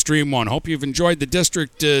on Stream 1. Hope you've enjoyed the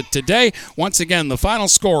district today. Once again, the final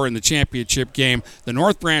score in the championship game, the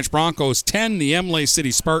North Branch Broncos 10, the Imlay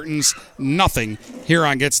City Spartans nothing, here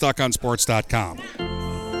on GetStuckOnSports.com.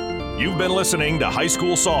 You've been listening to High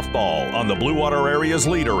School Softball on the Blue Water area's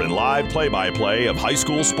leader in live play-by-play of high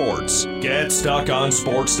school sports.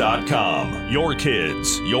 GetStuckOnSports.com. Your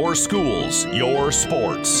kids, your schools, your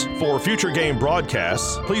sports. For future game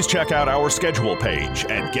broadcasts, please check out our schedule page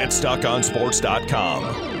at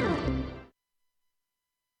GetStuckOnSports.com.